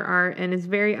attempting to sell her art and is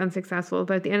very unsuccessful.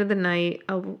 But at the end of the night,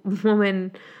 a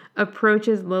woman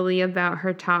approaches Lily about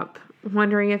her top,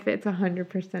 wondering if it's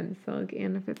 100% silk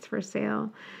and if it's for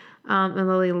sale. And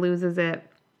Lily loses it.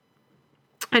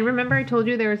 And remember I told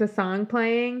you there was a song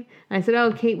playing? And I said,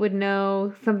 oh, Kate would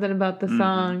know something about the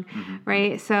song,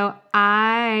 right? So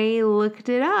I looked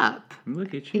it up.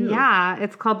 Look at you. Yeah,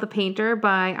 it's called The Painter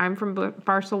by I'm From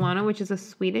Barcelona, which is a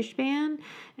Swedish band.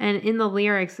 And in the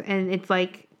lyrics, and it's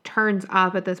like turns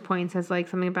up at this point, says like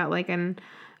something about like an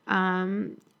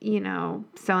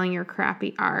selling your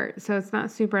crappy art. So it's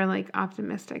not super like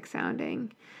optimistic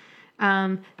sounding.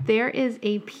 There is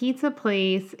a pizza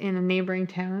place in a neighboring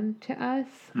town to us.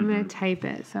 I'm going to type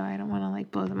it, so I don't want to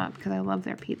like blow them up because I love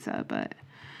their pizza, but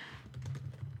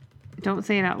don't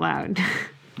say it out loud.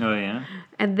 Oh, yeah?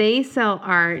 And they sell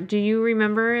art. Do you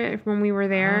remember it when we were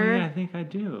there? Oh, yeah, I think I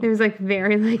do. It was like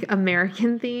very like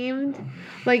American themed.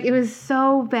 Like it was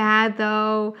so bad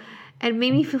though. It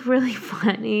made me feel really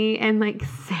funny and like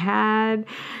sad.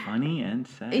 Funny and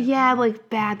sad? Yeah, like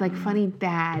bad, like funny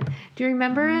bad. Do you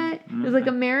remember it? It was like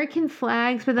American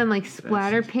flags, but then like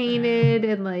splatter painted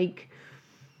and like...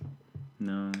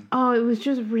 No. Oh, it was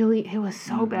just really... It was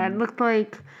so bad. It looked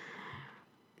like...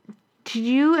 Did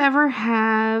you ever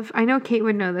have... I know Kate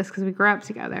would know this because we grew up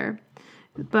together.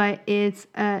 But it's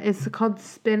called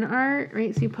spin art,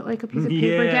 right? So you put like a piece of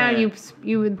paper down,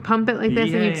 you would pump it like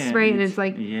this, and you'd spray it, and it's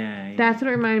like... Yeah. That's what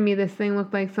it reminded me of. This thing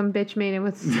looked like some bitch made it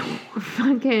with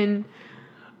fucking...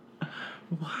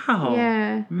 Wow.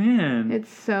 Yeah. Man. It's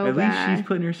so At bad. least she's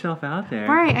putting herself out there.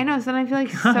 Right, I know. So then I feel like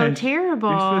so terrible.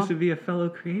 You're supposed to be a fellow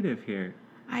creative here.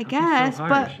 I That guess, so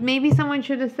harsh. but maybe someone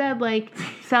should have said, like,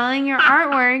 selling your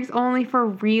artworks only for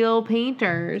real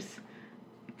painters.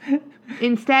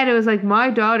 Instead, it was like, my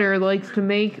daughter likes to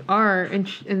make art,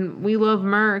 and we love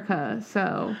America,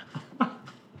 so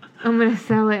I'm going to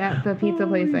sell it at the pizza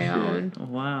place I own.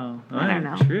 Wow. I don't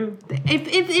know. True.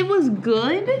 If it was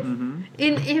good, Mm-hmm.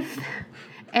 and if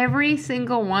every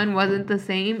single one wasn't the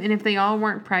same, and if they all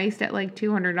weren't priced at like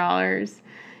 $200,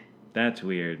 That's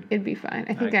weird. it'd be fine.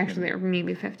 I think actually they were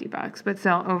maybe $50, but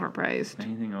still overpriced.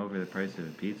 Anything over the price of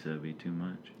a pizza would be too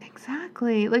much.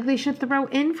 Exactly. Like they should throw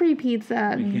in free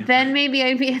pizza. Yeah. Then maybe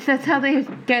I'd be. That's how they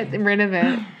get rid of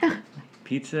it.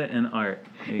 Pizza and art.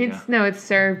 There you It's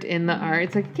served in the art.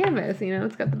 It's like a canvas.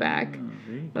 It's got the back, go. Oh,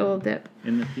 there you a go. little dip.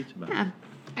 In the pizza box. Yeah.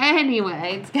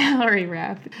 Anyway, it's gallery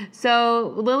wrap.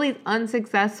 So Lily's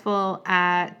unsuccessful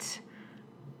at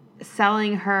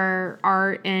selling her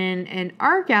art in an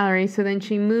art gallery, so then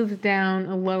she moves down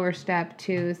a lower step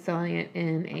to selling it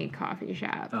in a coffee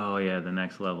shop. Oh, yeah, the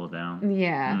next level down.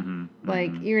 Yeah. Mhm,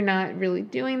 Like, mhm. you're not really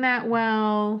doing that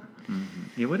well.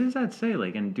 Yeah, what does that say?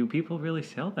 Like, and do people really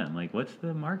sell them? Like, what's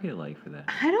the market like for that?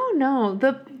 I don't know.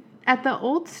 At the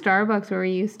old Starbucks where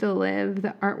we used to live,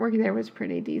 the artwork there was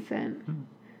pretty decent.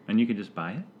 And you could just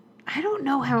buy it? I don't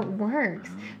know how it works.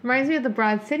 Reminds me of the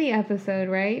Broad City episode,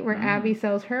 right? Where Abby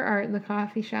sells her art in the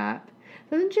coffee shop.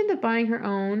 Doesn't she end up buying her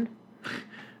own?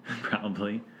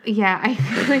 Probably. Yeah, I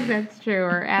feel like that's true.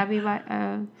 Or Abby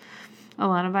Alana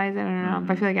buys it. I don't know.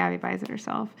 But I feel like Abby buys it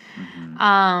herself.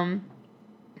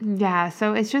 Yeah,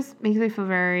 so it just makes me feel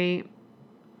very,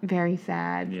 very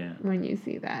sad when you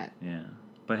see that. Yeah.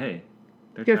 But hey,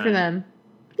 they're Good for trying. them.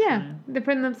 Yeah, Yeah. they're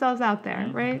putting themselves out there,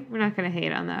 Yeah. right? We're not going to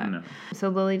hate on that. No. So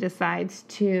Lily decides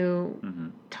to Mm-hmm.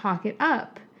 talk it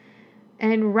up.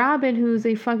 And Robin, who's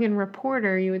a fucking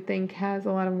reporter, you would think has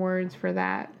a lot of words for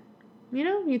that.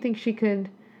 You think she could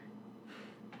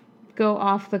go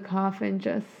off the cuff and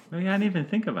just... Oh, yeah, I didn't even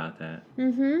think about that.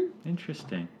 Mm-hmm.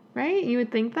 Interesting. Right? You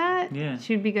would think that? Yeah.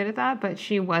 She'd be good at that, but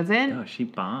she wasn't. Oh, she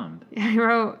bombed. I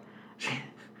wrote...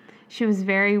 She was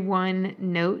very one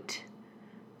note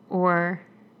or...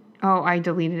 Oh, I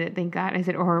deleted it, thank God. I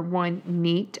said, or one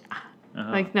neat.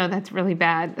 Uh-huh. Like, no, that's really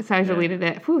bad. So I deleted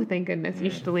it. Whew, thank goodness. You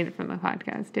should delete it from the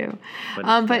podcast, too. But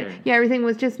it's But there. yeah, everything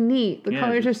was just neat. The Yeah,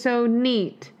 colors are so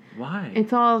neat. Why?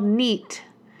 It's all neat.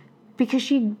 Because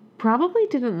she probably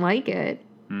didn't like it.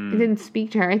 It didn't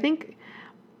speak to her. I think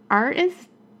art is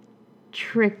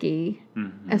tricky,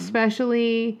 Mhm.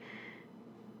 especially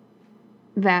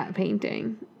that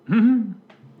painting.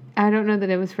 I don't know that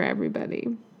it was for everybody.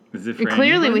 Is it for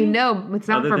Clearly, we anybody? know it's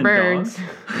not Other for than birds.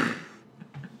 dogs?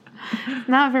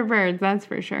 Not for birds, that's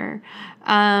for sure.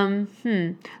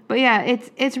 But yeah,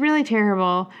 it's really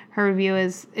terrible. Her review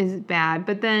is bad.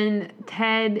 But then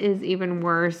Ted is even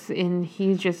worse, and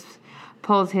he just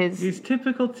pulls his... He's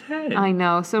typical Ted. I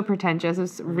know, so pretentious.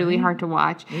 It's really hard to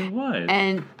watch. It was.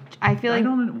 And I feel I like...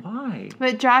 don't know why.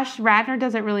 But Josh Radnor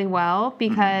does it really well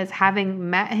because having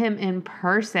met him in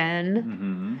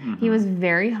person, he was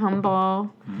very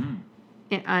humble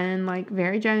and like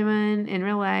very genuine in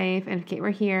real life. And if Kate were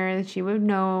here, she would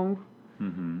know.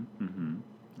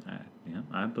 Yeah,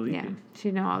 I believe Yeah, you.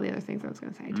 she'd know all the other things I was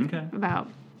going to say too Okay. about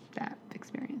that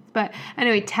experience. But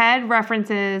anyway, Ted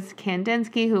references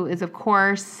Kandinsky, who is, of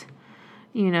course...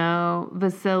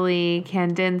 Vasily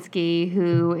Kandinsky,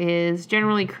 who is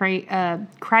generally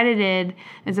credited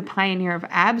as a pioneer of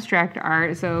abstract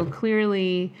art. So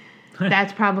clearly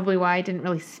That's probably why I didn't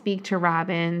really speak to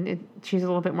Robin. She's a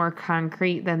little bit more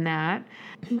concrete than that.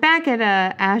 Back at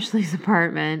Ashley's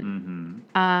apartment,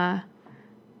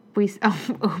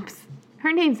 oops,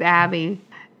 her name's Abby,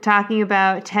 talking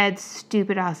about Ted's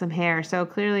stupid awesome hair. So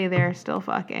clearly they're still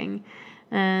fucking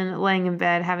and laying in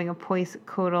bed having a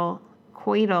coital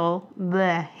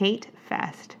the hate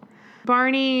fest.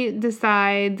 Barney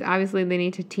decides, obviously, they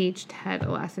need to teach Ted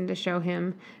a lesson to show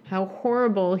him how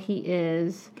horrible he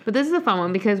is. But this is a fun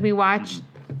one because we watched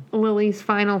Lily's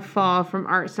final fall from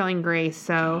art selling grace.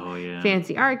 So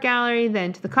fancy art gallery,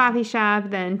 then to the coffee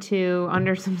shop, then to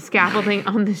under some scaffolding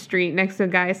on the street next to a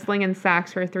guy slinging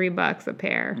socks for $3 a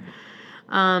pair.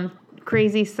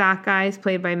 Crazy Sock Guys,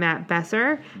 played by Matt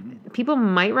Besser. People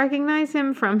might recognize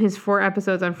him from his 4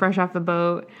 episodes on Fresh Off the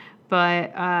Boat.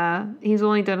 But he's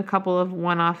only done a couple of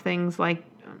one-off things like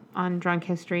on Drunk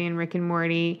History and Rick and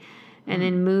Morty. And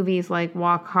in movies like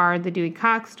Walk Hard, The Dewey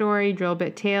Cox Story, Drill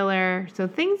Bit Taylor. So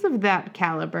things of that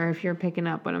caliber if you're picking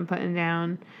up what I'm putting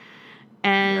down.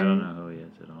 And I don't know who he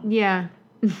is at all. Yeah.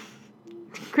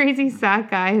 Crazy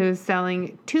sock guy who's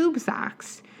selling tube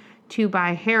socks to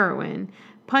buy heroin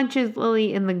punches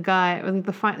Lily in the gut with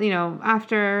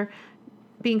after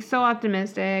being so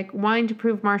optimistic, wanting to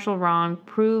prove Marshall wrong,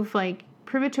 prove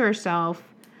it to herself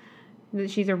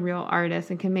that she's a real artist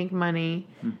and can make money.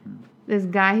 This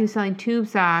guy who's selling tube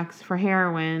socks for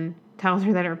heroin tells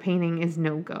her that her painting is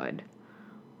no good.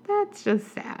 That's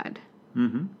just sad.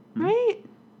 Right?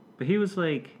 But he was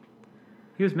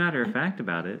matter of fact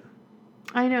about it.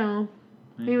 I know.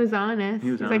 Right? He was honest.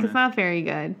 He's like, it's not very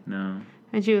good. No.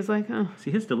 And she was like, oh. See,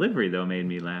 his delivery, though, made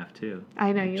me laugh, too.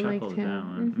 I know, you liked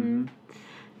him.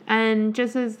 And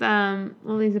just as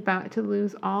Lily's about to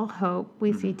lose all hope,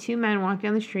 we see 2 men walk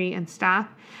down the street and stop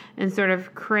and sort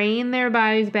of crane their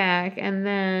bodies back. And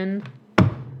then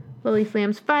Lily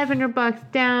slams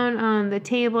 $500 down on the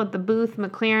table at the booth,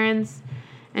 McLaren's,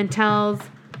 and tells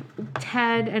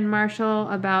Ted and Marshall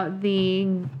about the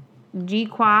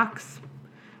G-Quacks,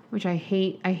 which I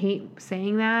hate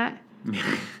saying that.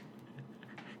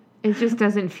 It just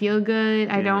doesn't feel good.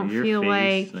 I don't feel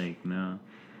like no.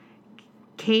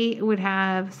 Kate would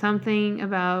have something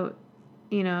about,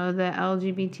 the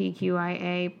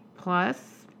LGBTQIA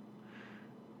plus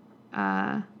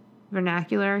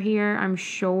vernacular here. I'm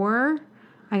sure.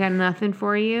 I got nothing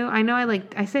for you. I know I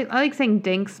like saying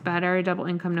dinks better, double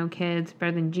income, no kids,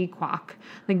 better than G-Quack.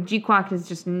 Like G-Quack is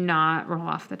just not roll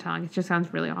off the tongue. It just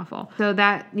sounds really awful. So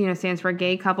that, stands for a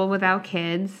gay couple without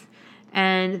kids.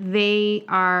 And they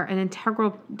are an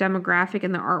integral demographic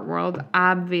in the art world,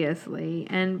 obviously,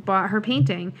 and bought her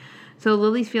painting. So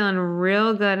Lily's feeling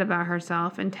real good about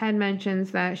herself. And Ted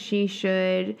mentions that she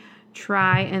should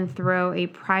try and throw a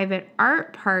private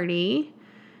art party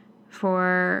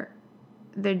for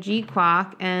the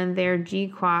G-Quack and their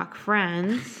G-Quack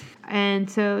friends. And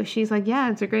so she's like, yeah,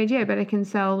 it's a great idea. But I can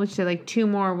sell, which is 2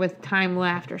 more with time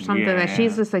left or something. That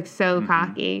she's just so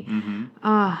cocky.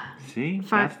 See,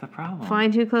 that's the problem.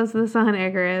 Flying too close to the sun,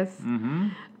 Icarus.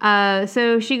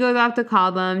 So she goes off to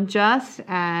call them just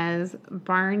as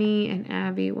Barney and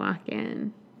Abby walk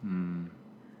in. And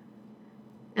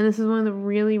this is one of the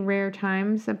really rare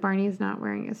times that Barney is not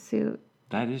wearing a suit.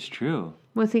 That is true.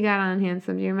 What's he got on,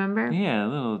 handsome? Do you remember? Yeah, a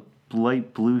little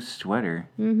light blue sweater.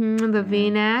 The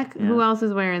V-neck. Yeah. Who else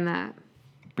is wearing that?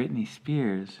 Britney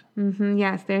Spears.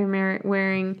 Yes, they're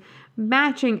wearing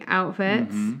matching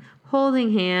outfits,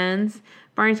 holding hands.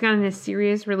 Barney's got on his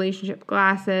serious relationship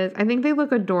glasses. I think they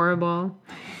look adorable.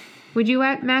 Would you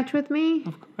match with me?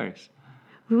 Of course.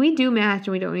 We do match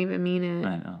and we don't even mean it.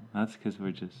 I know. That's because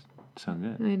we're just so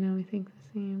good. I know. We think the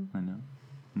same. I know.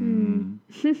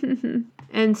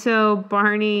 And so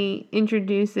Barney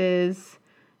introduces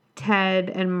Ted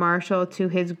and Marshall to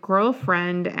his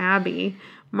girlfriend, Abby.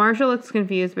 Marshall looks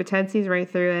confused, but Ted sees right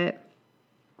through it.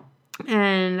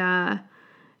 And I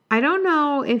don't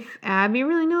know if Abby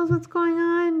really knows what's going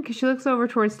on, because she looks over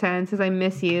towards Ted and says, I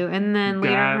miss you. And then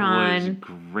later on... That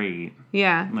was great.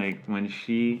 Yeah. When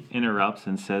she interrupts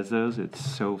and says those, it's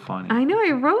so funny. I know,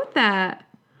 I wrote that.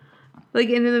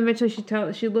 And then eventually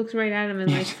she looks right at him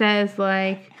and, says,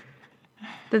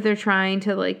 that they're trying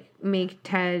to, make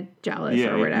Ted jealous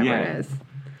or whatever it is.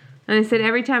 And I said,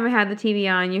 every time I had the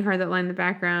TV on, you heard that line in the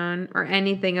background or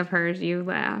anything of hers, you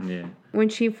laugh. Yeah. When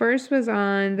she first was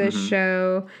on the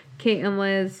show, Kate and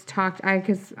Liz talked, I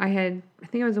think I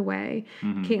was away.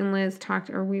 Kate and Liz talked,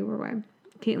 or we were away.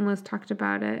 Kate and Liz talked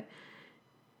about it.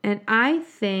 And I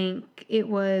think it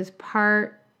was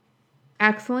part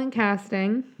excellent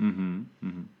casting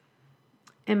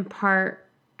and part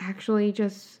actually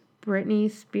just Britney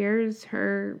Spears,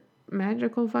 her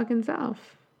magical fucking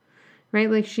self. right?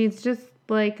 Like, she's just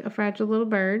like a fragile little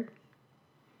bird.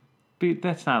 But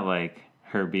that's not like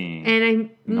her being And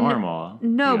normal.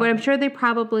 No, Yeah. but I'm sure they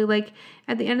probably, like,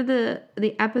 at the end of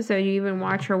the episode, you even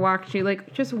watch her walk. She,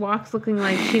 like, just walks looking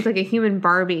like she's like a human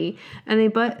Barbie.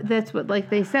 And that's what, like,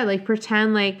 they said, like,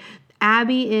 pretend like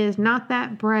Abby is not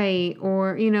that bright,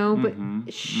 or, you know,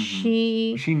 but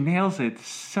she nails it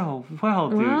so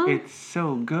well, dude. Well, it's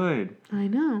so good. I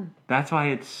know. That's why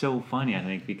it's so funny, I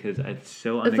think, because it's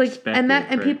so It's unexpected. like,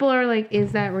 and people are like,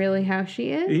 is that really how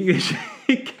she is?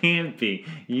 It can't be.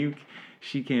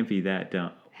 She can't be that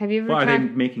dumb. Have you ever Well, are they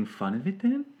making fun of it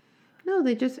then? No,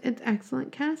 it's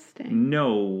excellent casting.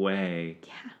 No way.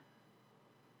 Yeah.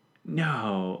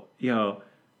 No. Yo,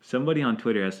 somebody on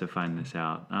Twitter has to find this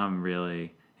out. I'm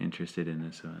really interested in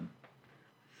this one.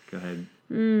 Go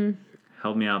ahead.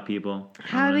 Help me out, people.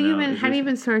 How do you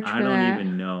even search for that? I don't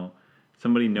even know.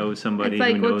 Somebody knows somebody It's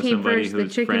like, who what knows came somebody first, the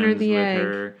who's chicken or friends the with egg?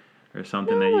 her or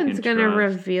something No that you one's can gonna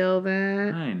trust. reveal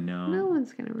that. I know. No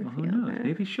one's gonna Well, reveal who knows? that.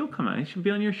 Maybe she'll come out. She should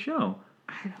be on your show.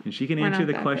 And she can We're answer not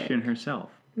the that question big. herself.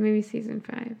 Maybe season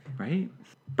 5. Right?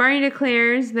 Barney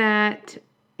declares that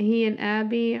he and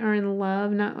Abby are in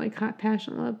love, not like hot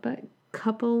passion love, but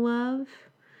couple love.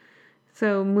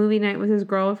 So movie night with his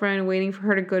girlfriend, waiting for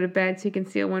her to go to bed so he can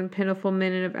steal one pitiful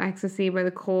minute of ecstasy by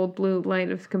the cold blue light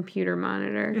of his computer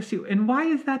monitor. Yes, and why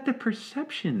is that the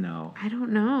perception, though? I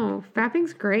don't know.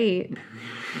 Fapping's great.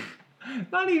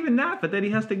 Not even that, but that he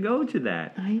has to go to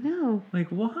that. I know. Like,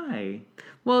 why?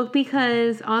 Well,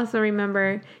 because also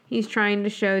remember, he's trying to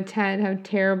show Ted how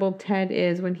terrible Ted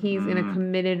is when he's in a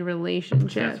committed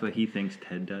relationship. That's what he thinks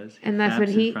Ted does. And that's what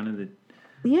Snaps in front of the...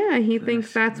 Yeah, he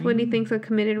thinks that's what he thinks a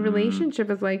committed relationship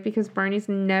is like, because Barney's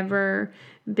never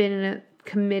been in a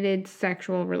committed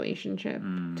sexual relationship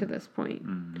to this point.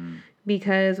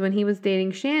 Because when he was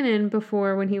dating Shannon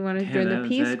before, when he wanted to join the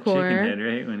Peace Corps, chicken head,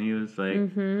 right? When he was like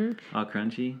all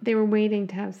crunchy. they were waiting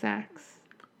to have sex.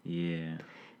 Yeah.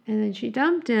 And then she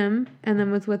dumped him, and then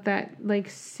was with that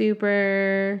like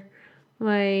super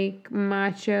like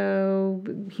macho.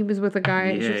 He was with a guy.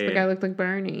 It's just the guy looked like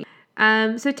Barney.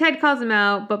 So Ted calls him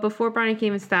out, but before Barney can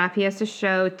even stop, he has to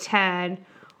show Ted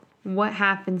what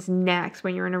happens next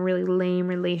when you're in a really lame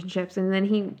relationship. And then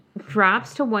he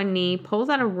drops to one knee, pulls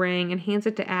out a ring, and hands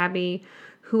it to Abby,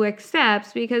 who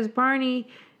accepts because Barney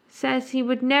says he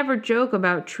would never joke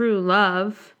about true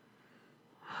love.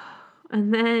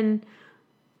 And then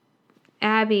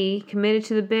Abby, committed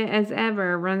to the bit as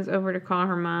ever, runs over to call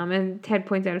her mom. And Ted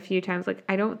points out a few times, like,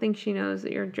 I don't think she knows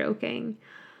that you're joking.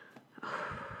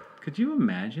 Could you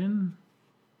imagine?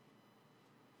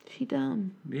 She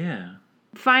dumb. Yeah.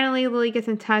 Finally, Lily gets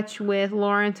in touch with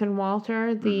Lawrence and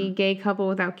Walter, the gay couple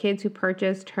without kids who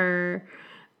purchased her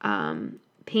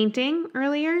painting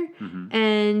earlier.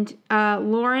 And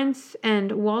Lawrence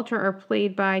and Walter are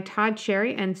played by Todd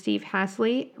Sherry and Steve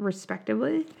Hasley,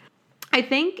 respectively. I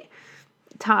think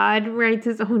Todd writes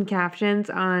his own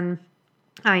captions on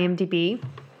IMDb.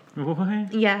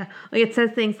 What? Yeah. Like, it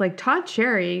says things like Todd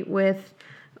Sherry with,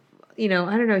 you know,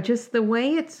 I don't know, just the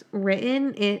way it's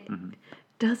written, it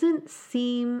doesn't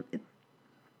seem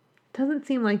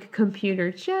like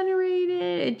computer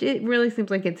generated. It really seems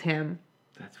like it's him.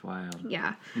 That's wild.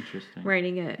 Yeah. Interesting.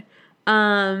 Writing it.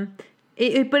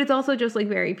 But it's also just like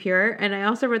very pure. And I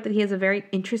also wrote that he has a very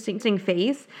interesting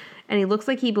face, and he looks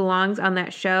like he belongs on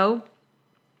that show.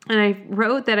 And I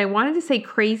wrote that I wanted to say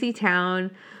Crazy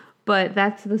Town, but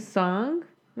that's the song,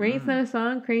 right? It's not a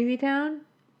song, Crazy Town?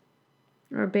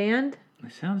 Or a band?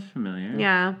 It sounds familiar.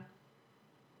 Yeah.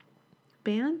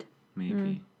 Band?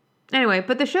 Maybe. Anyway,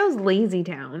 but the show's Lazy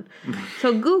Town.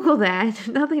 So Google that.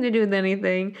 Nothing to do with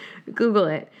anything. Google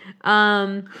it.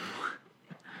 Todd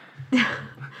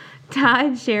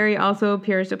Sherry also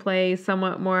appears to play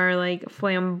somewhat more like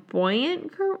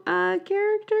flamboyant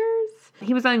characters.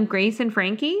 He was on Grace and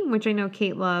Frankie, which I know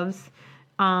Kate loves.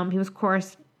 He was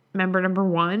chorus member number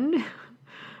 1.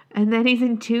 And then he's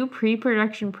in 2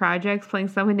 pre-production projects playing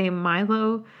someone named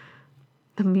Milo,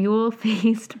 the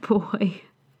mule-faced boy.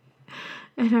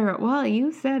 And I wrote, well,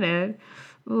 you said it.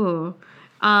 Ooh.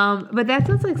 But that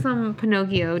sounds like some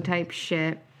Pinocchio type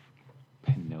shit.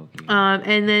 Pinocchio.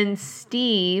 And then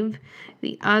Steve,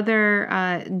 the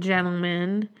other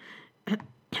gentleman,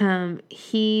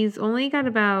 he's only got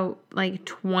about like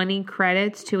 20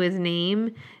 credits to his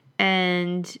name,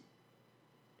 and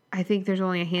I think there's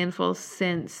only a handful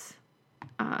since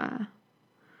How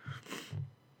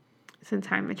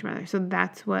I Met Your Mother. So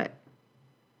that's what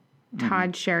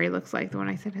Todd Sherry looks like. The one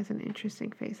I said has an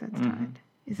interesting face. That's Todd.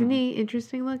 Isn't he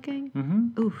interesting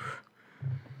looking? Oof.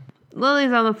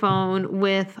 Lily's on the phone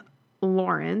with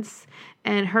Lawrence,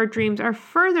 and her dreams are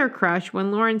further crushed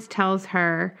when Lawrence tells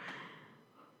her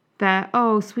that,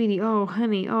 oh, sweetie, oh,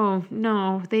 honey, oh,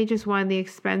 no, they just won the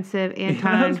expensive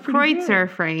Anton Kreutzer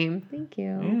frame. Thank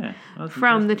you. Yeah.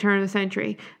 From the turn of the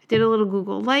century. I did a little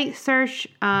Google Light search.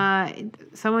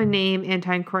 Someone named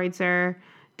Anton Kreutzer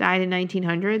died in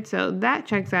 1900, so that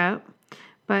checks out,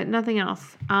 but nothing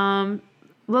else.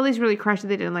 Lily's really crushed that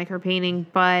they didn't like her painting,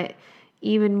 but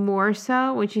even more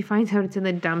so when she finds out it's in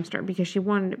the dumpster because she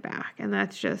wanted it back, and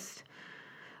that's just...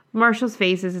 Marshall's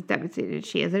face is as devastated as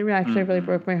she is. It actually really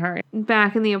broke my heart.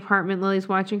 Back in the apartment, Lily's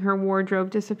watching her wardrobe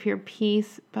disappear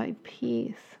piece by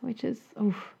piece, which is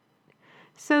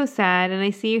so sad. And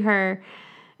I see her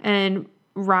and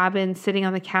Robin sitting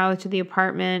on the couch of the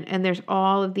apartment, and there's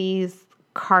all of these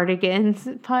cardigans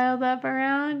piled up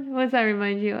around. What does that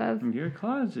remind you of? Your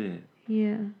closet.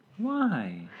 Yeah.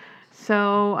 Why?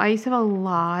 So I used to have a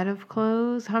lot of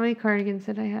clothes. How many cardigans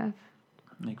did I have?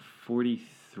 Like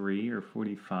 43 or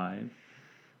 45.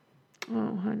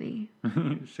 Oh, honey.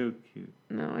 So cute.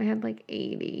 No, I had like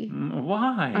 80.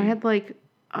 Why? I had like,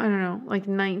 I don't know, like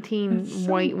 19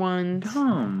 white ones.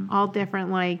 Dumb. All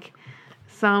different, like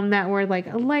some that were like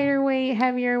a lighter weight,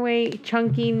 heavier weight,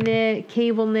 chunky knit,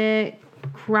 cable knit,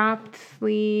 cropped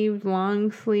sleeved,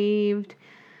 long sleeved,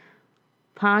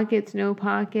 pockets, no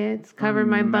pockets, covered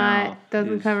my butt,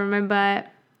 doesn't cover my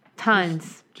butt.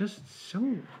 Tons. Just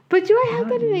so... But do I have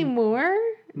that anymore?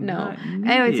 No.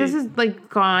 Anyways, this is like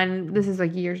gone. This is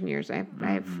like years and years. I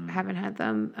haven't had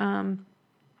them.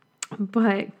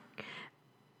 But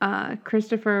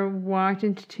Christopher walked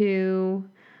into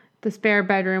the spare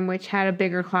bedroom, which had a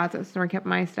bigger closet, so I kept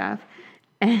my stuff.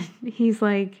 And he's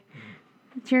like,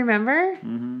 "Do you remember?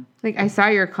 Mm-hmm. Like, I saw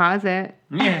your closet."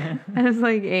 Yeah. I was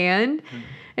like, and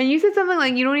you said something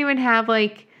like, you don't even have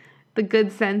like the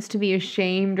good sense to be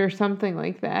ashamed or something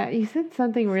like that. You said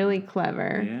something really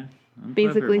clever. Yeah.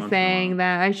 Basically saying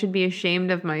that I should be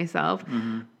ashamed of myself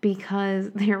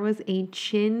because there was a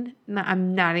chin. No,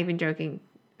 I'm not even joking.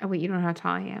 Oh, wait, you don't know how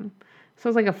tall I am. So it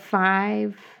was like a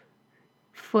 5-foot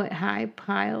high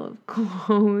pile of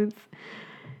clothes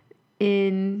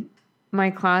in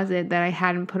my closet that I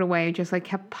hadn't put away. It just like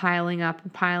kept piling up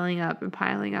and piling up and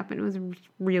piling up. And it was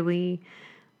really,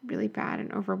 really bad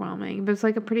and overwhelming. But it's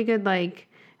like a pretty good like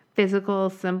physical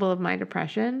symbol of my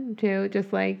depression too.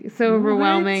 Just like so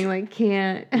overwhelming, like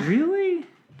can't. Really?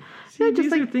 See, No, just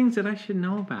these like, are things that I should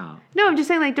know about. No, I'm just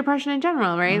saying like depression in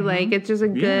general, right? Like it's just a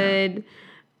good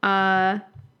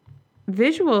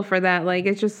visual for that. Like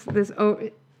it's just this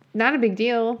not a big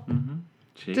deal.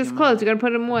 Just clothes, you gotta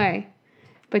put them away.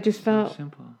 But just felt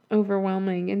simple,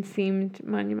 overwhelming and seemed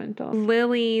monumental.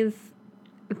 Lily's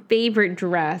favorite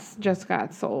dress just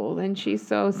got sold and she's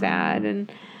so sad,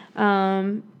 and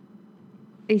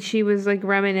she was like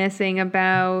reminiscing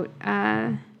about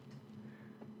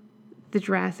the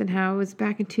dress and how it was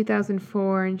back in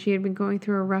 2004 and she had been going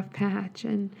through a rough patch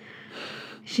and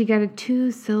she got a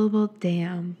 2-syllable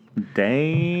damn.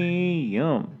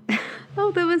 Damn.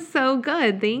 Oh, that was so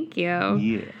good. Thank you.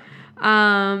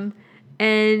 Yeah.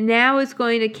 And now it's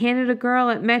going to Canada Girl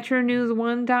at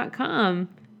metronews1.com.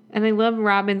 And I love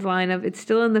Robin's line of, it's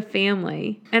still in the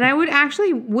family. And I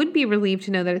would be relieved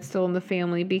to know that it's still in the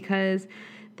family because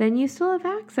then you still have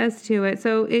access to it.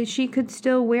 So she could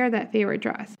still wear that favorite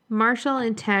dress. Marshall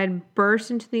and Ted burst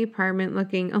into the apartment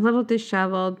looking a little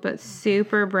disheveled, but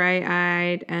super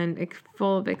bright-eyed and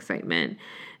full of excitement.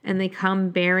 And they come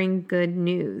bearing good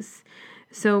news.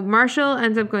 So Marshall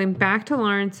ends up going back to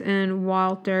Lawrence and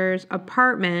Walter's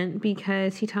apartment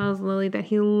because he tells Lily that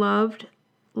he loved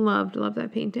that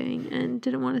painting and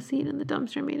didn't want to see it in the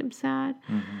dumpster. It made him sad.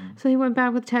 So he went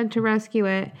back with Ted to rescue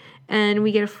it. And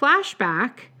we get a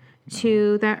flashback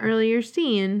to that earlier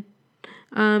scene.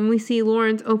 We see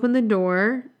Lawrence open the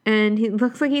door and he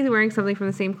looks like he's wearing something from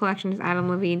the same collection as Adam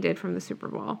Levine did from the Super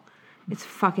Bowl. It's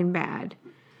fucking bad.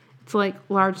 It's like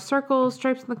large circles,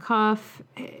 stripes on the cuff.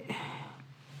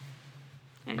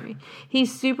 Anyway,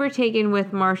 he's super taken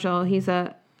with Marshall. He's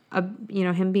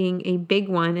him being a big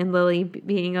one and Lily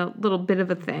being a little bit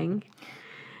of a thing.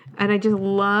 And I just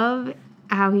love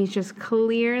how he's just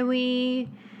clearly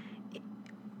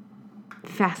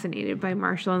fascinated by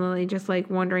Marshall and Lily, just like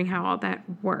wondering how all that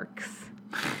works.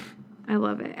 I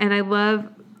love it. And I love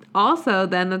also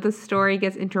then that the story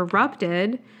gets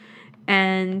interrupted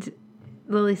and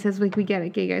Lily says, like, we get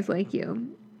it, gay guys like you.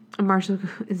 And Marshall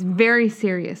is very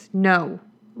serious. No,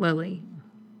 Lily.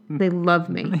 They love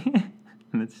me.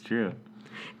 That's true.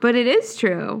 But it is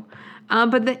true.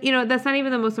 But that's not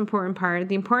even the most important part.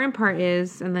 The important part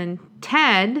is, and then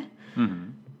Ted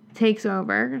takes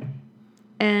over,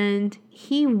 and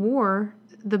he wore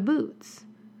the boots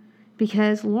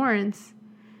because Lawrence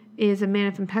is a man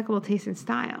of impeccable taste and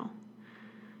style.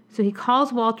 So he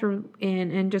calls Walter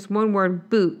in and just one word,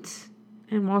 boots.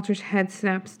 And Walter's head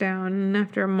snaps down. And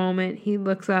after a moment, he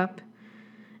looks up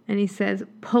and he says,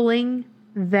 pulling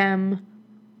them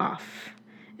off.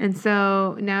 And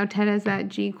so now Ted has that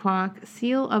G-Quack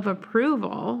seal of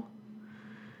approval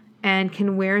and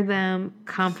can wear them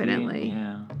confidently.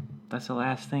 Yeah. That's the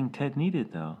last thing Ted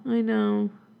needed, though. I know.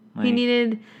 He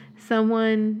needed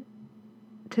someone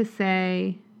to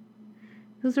say,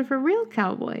 those are for real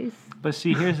cowboys. But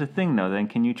see, here's the thing, though. Then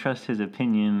can you trust his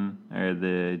opinion or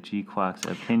the G-Quack's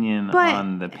opinion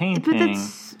on the painting?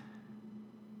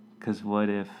 Because what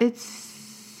if... It's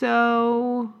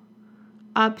so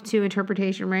up to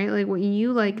interpretation, right? Like, what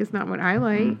you like is not what I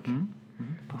like. Mm-hmm.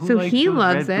 Mm-hmm. So he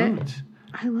loves it. Boots?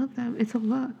 I love them. It's a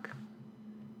look.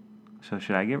 So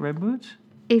should I get red boots?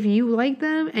 If you like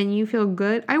them and you feel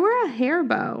good, I wear a hair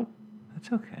bow.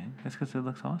 That's okay. That's because it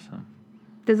looks awesome.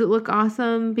 Does it look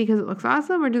awesome because it looks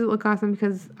awesome, or does it look awesome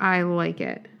because I like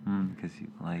it? Because you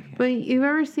like it. But you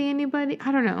ever see anybody?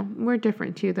 I don't know. We're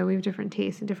different too, though. We have different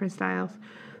tastes and different styles.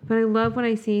 But I love when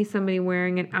I see somebody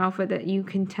wearing an outfit that you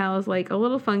can tell is like a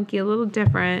little funky, a little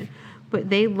different, but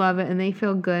they love it and they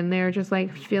feel good and they're just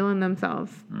like feeling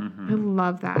themselves. Mm-hmm. I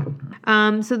love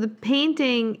that. So the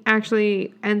painting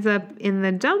actually ends up in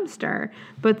the dumpster,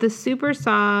 but the super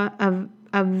saw of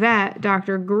a vet,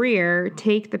 Dr. Greer,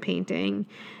 take the painting.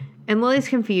 And Lily's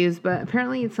confused, but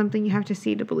apparently it's something you have to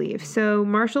see to believe. So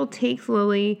Marshall takes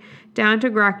Lily down to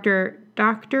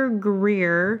Dr.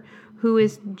 Greer, who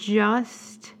is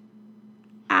just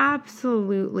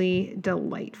absolutely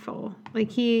delightful. Like,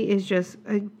 he is just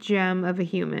a gem of a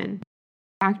human.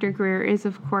 Dr. Greer is,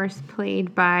 of course,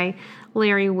 played by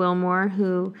Larry Wilmore,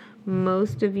 who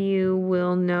most of you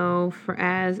will know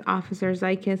as Officer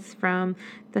Zykus from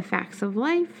The Facts of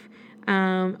Life.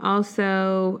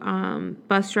 Also,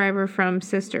 bus driver from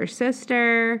Sister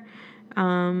Sister,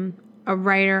 a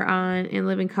writer on In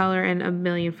Living Color, and a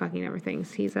million fucking other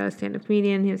things. He's a stand-up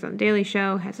comedian. He was on The Daily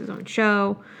Show, has his own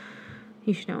show.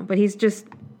 You should know. But he's just,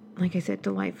 like I said,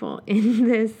 delightful. In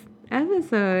this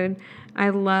episode, I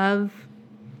love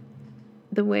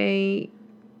the way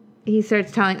he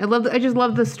starts telling. I just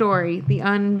love the story, the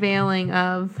unveiling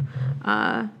of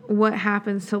what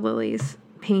happens to Lily's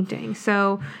painting.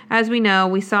 So, as we know,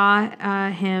 we saw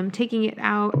him taking it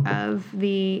out of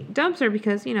the dumpster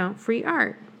because, free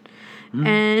art.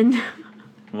 And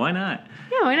why not?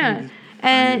 Yeah, why not?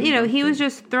 And, he was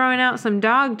just throwing out some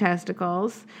dog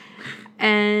testicles.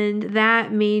 And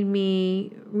that made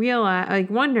me realize,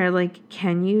 wonder,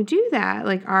 can you do that?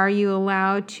 Are you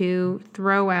allowed to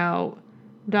throw out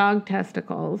dog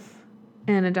testicles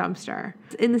in a dumpster?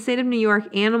 In the state of New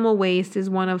York, animal waste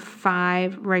is one of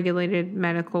 5 regulated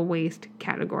medical waste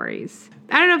categories.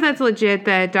 I don't know if that's legit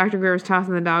that Dr. Greer was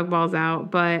tossing the dog balls out,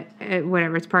 but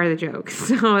whatever, it's part of the joke.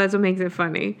 So that's what makes it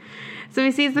funny. So he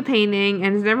sees the painting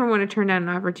and does never want to turn down an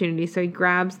opportunity. So he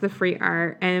grabs the free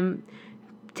art and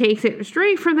takes it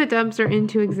straight from the dumpster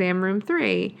into exam room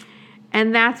 3.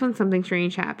 And that's when something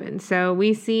strange happens. So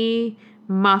we see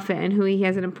Muffin, who he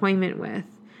has an appointment with,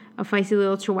 a feisty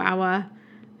little chihuahua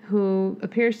who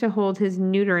appears to hold his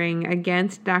neutering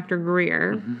against Dr.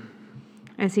 Greer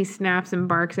as he snaps and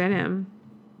barks at him.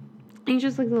 And he's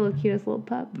just like the little cutest little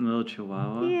pup. Little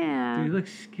chihuahua? Yeah. Dude, he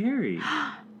looks scary.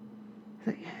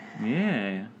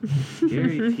 Yeah.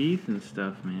 Scary teeth and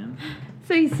stuff, man.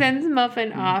 So he sends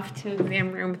Muffin off to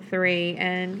exam room 3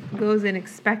 and goes in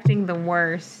expecting the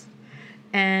worst.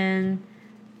 And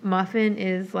Muffin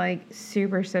is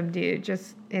super subdued.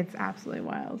 It's absolutely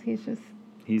wild.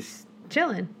 He's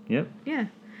chilling. Yep. Yeah.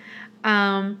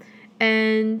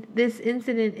 And this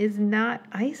incident is not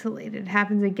isolated. It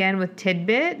happens again with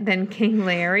Tidbit, then King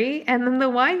Larry, and then the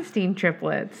Weinstein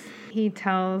triplets. He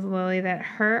tells Lily that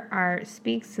her art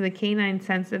speaks to the canine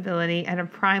sensibility at a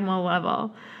primal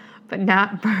level, but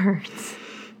not birds.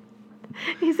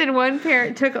 He said one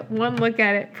parrot took one look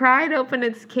at it, pried open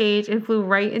its cage, and flew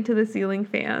right into the ceiling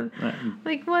fan.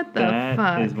 What the fuck?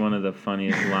 That is one of the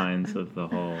funniest lines of the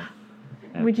whole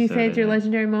episode. Would you say it's your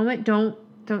legendary moment? Don't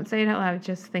say it out loud.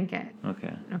 Just think it.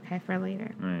 Okay. Okay, for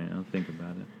later. All right, I'll think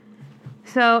about it.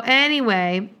 So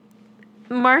anyway,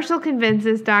 Marshall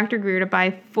convinces Dr. Greer to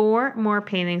buy 4 more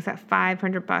paintings at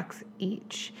 $500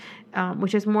 each,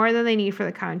 which is more than they need for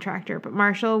the contractor. But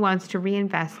Marshall wants to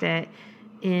reinvest it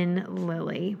in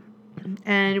Lily.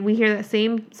 And we hear that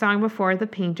same song before, The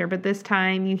Painter, but this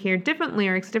time you hear different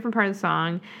lyrics, different part of the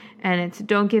song, and it's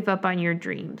Don't Give Up on Your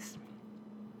Dreams.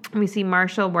 We see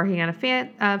Marshall working on a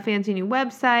fancy new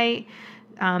website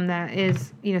that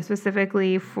is,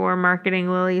 specifically for marketing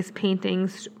Lily's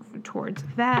paintings towards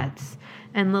vets,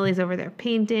 and Lily's over there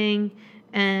painting.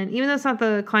 And even though it's not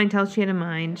the clientele she had in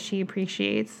mind, she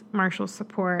appreciates Marshall's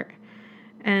support.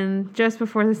 And just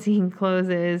before the scene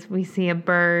closes, we see a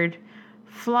bird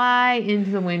fly into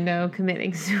the window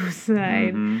committing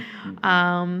suicide.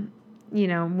 You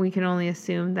know, we can only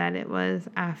assume that it was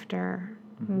after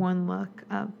one look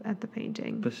up at the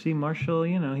painting. But see, Marshall,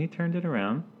 you know, he turned it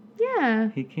around. Yeah.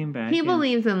 He came back. He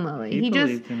believes in Lily. He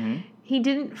believed in her. He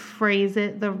didn't phrase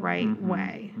it the right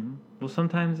way. Well,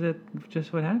 sometimes that's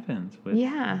just what happens with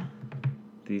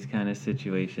these kind of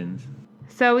situations.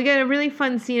 So we get a really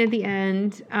fun scene at the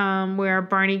end where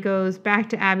Barney goes back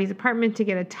to Abby's apartment to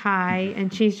get a tie,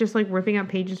 and she's just like ripping up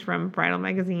pages from bridal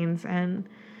magazines and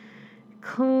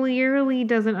clearly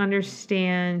doesn't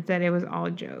understand that it was all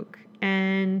a joke.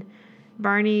 And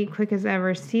Barney, quick as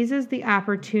ever, seizes the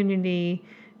opportunity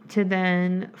to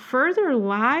then further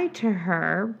lie to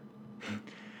her.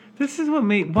 This is what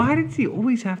made... Why does he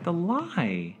always have to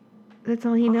lie? That's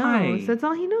all he knows. That's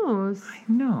all he knows. I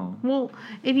know. Well,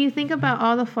 if you think about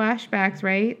all the flashbacks,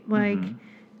 right? Like,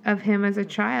 of him as a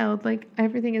child, like,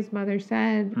 everything his mother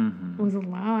said was a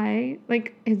lie.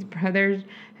 Like, his brother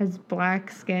has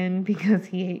black skin because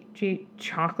she ate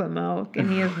chocolate milk,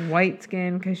 and he has white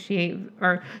skin because she ate...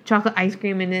 Or chocolate ice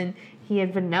cream, and then he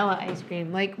had vanilla ice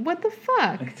cream. Like, what the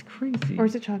fuck? It's crazy. Or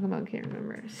is it chocolate milk? I can't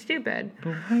remember. Stupid.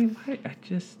 But why? I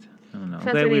don't know.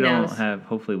 So Glad we don't have...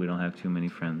 Hopefully we don't have too many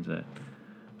friends that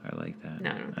are like that.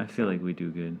 No, I feel like we do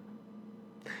good.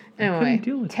 Anyway,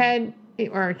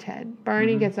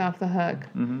 Barney gets off the hook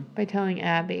by telling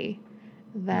Abby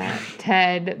that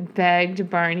Ted begged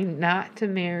Barney not to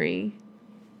marry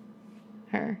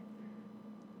her.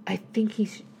 I think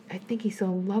he's so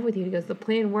in love with you. He goes, the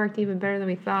plan worked even better than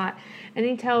we thought. And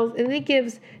he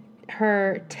gives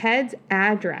her Ted's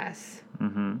address.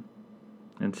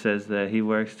 And says that he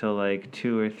works till like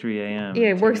 2 or 3 a.m.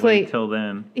 Yeah, works late. Till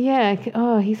then. Yeah.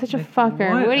 Oh, he's such a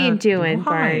fucker. What are you doing,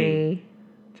 Barney?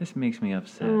 Just makes me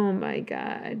upset. Oh, my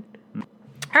God.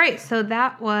 All right, so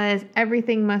that was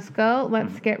Everything Must Go.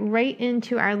 Let's get right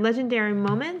into our legendary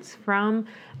moments from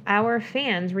our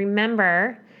fans.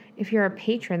 Remember, if you're a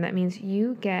patron, that means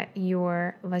you get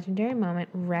your legendary moment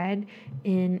read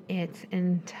in its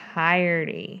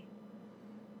entirety.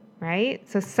 Right?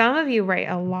 So some of you write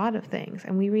a lot of things,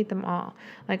 and we read them all.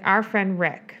 Like our friend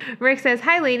Rick. Rick says,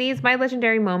 "Hi, ladies. My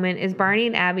legendary moment is Barney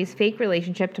and Abby's fake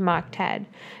relationship to mock Ted.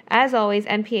 As always,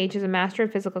 NPH is a master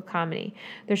of physical comedy.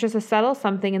 There's just a subtle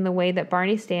something in the way that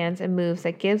Barney stands and moves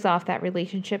that gives off that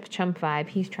relationship chump vibe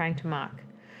he's trying to mock.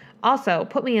 Also,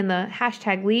 put me in the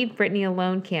hashtag leave Britney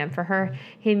alone camp for her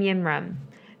him yin rum.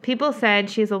 People said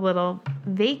she's a little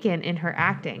vacant in her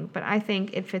acting, but I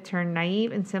think it fits her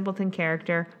naive and simpleton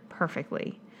character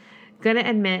perfectly. Gonna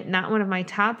admit, not one of my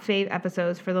top fave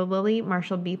episodes for the Lily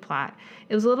Marshall B plot.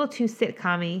 It was a little too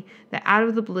sitcom-y that out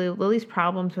of the blue, Lily's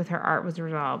problems with her art was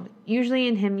resolved. Usually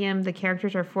in Him Yim, the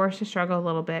characters are forced to struggle a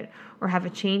little bit or have a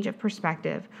change of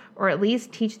perspective or at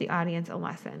least teach the audience a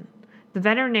lesson. The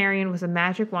veterinarian was a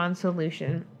magic wand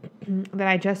solution that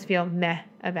I just feel meh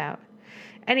about.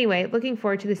 Anyway, looking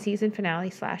forward to the season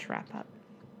finale / wrap up."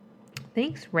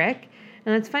 Thanks, Rick.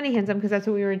 And that's funny, Handsome, because that's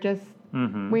what we were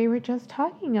just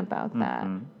talking about that.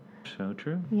 So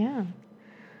true. Yeah.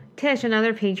 Tish,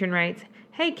 another patron, writes,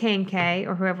 "Hey, K and K,"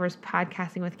 or whoever is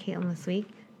podcasting with Caitlin this week.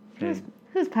 Hey.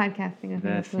 Who's podcasting with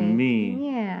me this week? That's me.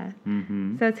 Yeah.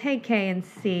 So it's Hey, K and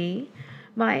C.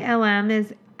 My LM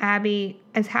is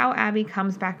how Abby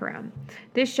comes back around.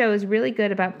 This show is really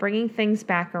good about bringing things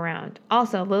back around.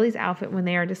 Also, Lily's outfit when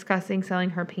they are discussing selling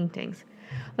her paintings.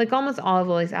 Like almost all of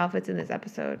Lily's outfits in this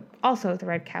episode. Also, the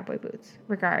red cowboy boots.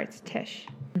 Regards, Tish.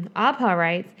 Abha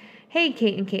writes, "Hey,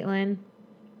 Kate and Caitlin.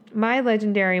 My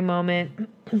legendary moment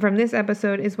from this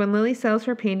episode is when Lily sells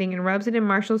her painting and rubs it in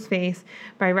Marshall's face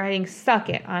by writing 'suck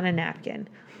it' on a napkin.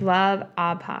 Love,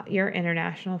 Abha, your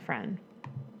international friend."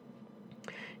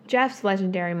 Jeff's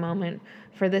legendary moment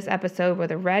for this episode were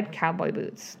the red cowboy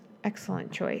boots.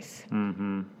 Excellent choice.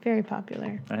 Very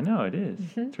popular. I know, it is.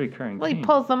 It's a recurring Well, he theme.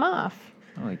 pulls them off.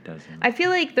 Oh, he doesn't. I feel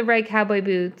like the red cowboy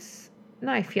boots,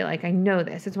 I know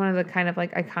this. It's one of the kind of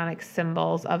like iconic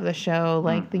symbols of the show,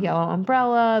 like the yellow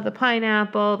umbrella, the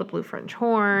pineapple, the blue French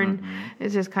horn.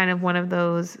 It's just kind of one of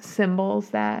those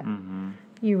symbols that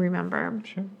you remember.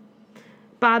 Sure.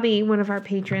 Bobby, one of our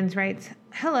patrons, writes,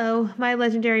 "Hello, my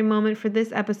legendary moment for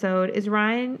this episode is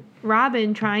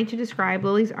Robin trying to describe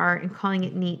Lily's art and calling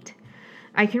it neat.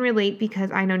 I can relate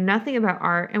because I know nothing about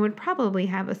art and would probably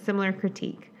have a similar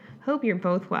critique. Hope you're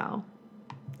both well."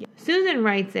 Susan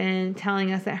writes in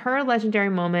telling us that her legendary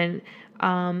moment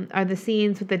are the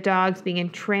scenes with the dogs being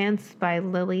entranced by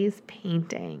Lily's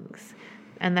paintings.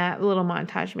 And that little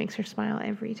montage makes her smile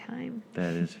every time.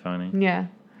 That is funny. Yeah.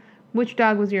 Which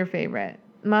dog was your favorite?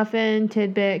 Muffin,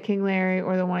 Tidbit, King Larry,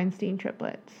 or the Weinstein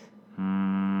triplets?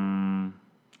 King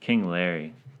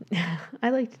Larry. I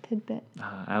liked Tidbit.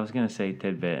 I was going to say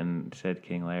Tidbit and said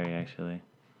King Larry, actually.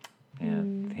 Yeah,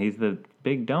 he's the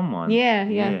big dumb one.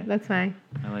 Yeah, that's fine.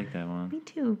 I like that one. Me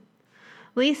too.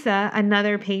 Lisa,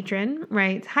 another patron,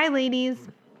 writes, "Hi, ladies.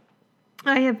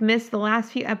 I have missed the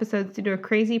last few episodes due to a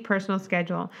crazy personal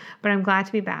schedule, but I'm glad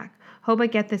to be back. Hope I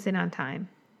get this in on time."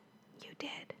 You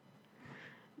did.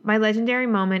 My legendary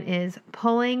moment is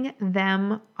pulling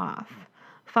them off,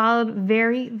 followed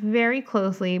very, very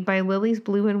closely by Lily's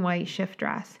blue and white shift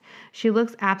dress. She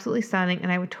looks absolutely stunning,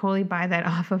 and I would totally buy that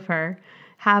off of her.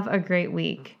 Have a great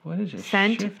week. What is a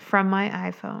Sent from my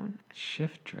iPhone.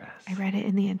 shift dress? I read it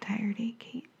in the entirety,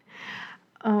 Kate.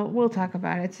 We'll talk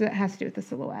about it. So it has to do with the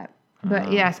silhouette.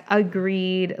 But yes,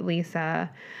 agreed,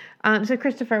 Lisa. So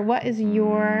Christopher, what is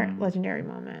your legendary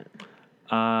moment?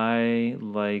 I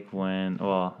like when,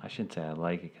 well, I shouldn't say I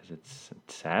like it because it's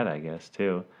sad, I guess,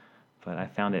 too. But I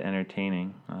found it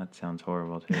entertaining. Oh, that sounds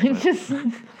horrible, too. Just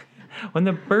When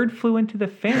the bird flew into the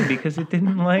fan because it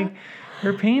didn't like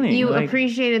her painting. you like,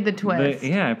 appreciated the twist.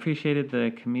 I appreciated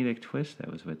the comedic twist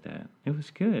that was with that. It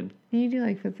was good. You do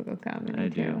like physical comedy, I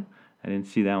too. do. I didn't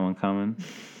see that one coming.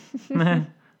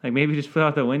 Like maybe just flew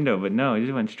out the window, but no, it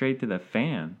just went straight to the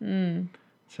fan.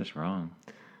 It's just wrong.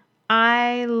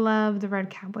 I love the red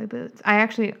cowboy boots. I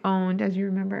actually owned, as you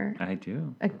remember, I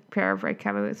do. a pair of red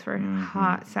cowboy boots for a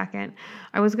hot second.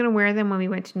 I was going to wear them when we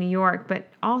went to New York, but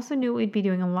also knew we'd be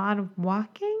doing a lot of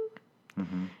walking,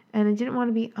 and I didn't want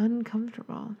to be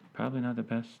uncomfortable. Probably not the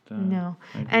best. No.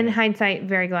 idea. And hindsight,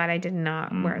 very glad I did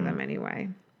not wear them anyway.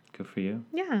 Good for you.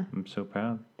 Yeah. I'm so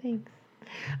proud. Thanks.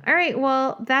 All right.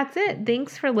 Well, that's it.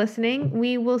 Thanks for listening.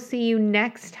 We will see you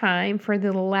next time for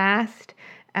the last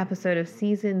episode of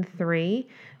season 3,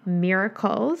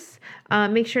 Miracles.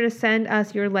 Make sure to send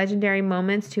us your legendary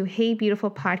moments to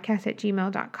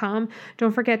heybeautifulpodcast@gmail.com.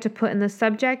 Don't forget to put in the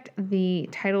subject the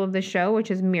title of the show, which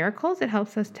is Miracles. It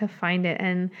helps us to find it.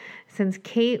 And since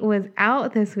Kate was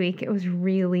out this week, it was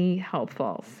really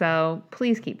helpful. So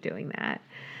please keep doing that.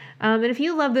 And if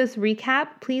you love this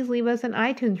recap, please leave us an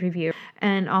iTunes review.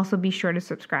 And also be sure to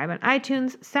subscribe on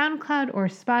iTunes, SoundCloud, or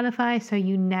Spotify so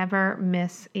you never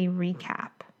miss a recap.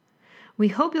 We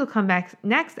hope you'll come back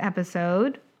next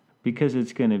episode. Because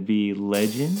it's going to be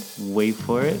legend. Wait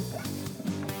for it.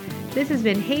 This has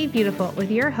been Hey Beautiful with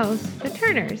your hosts, the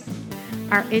Turners.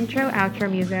 Our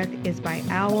intro-outro music is by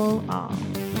Owl All.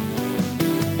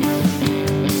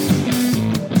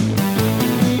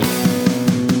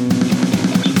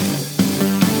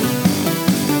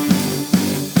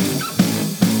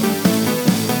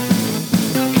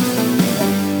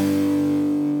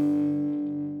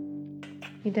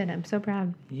 You did it. I'm so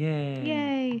proud. Yay.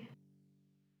 Yay.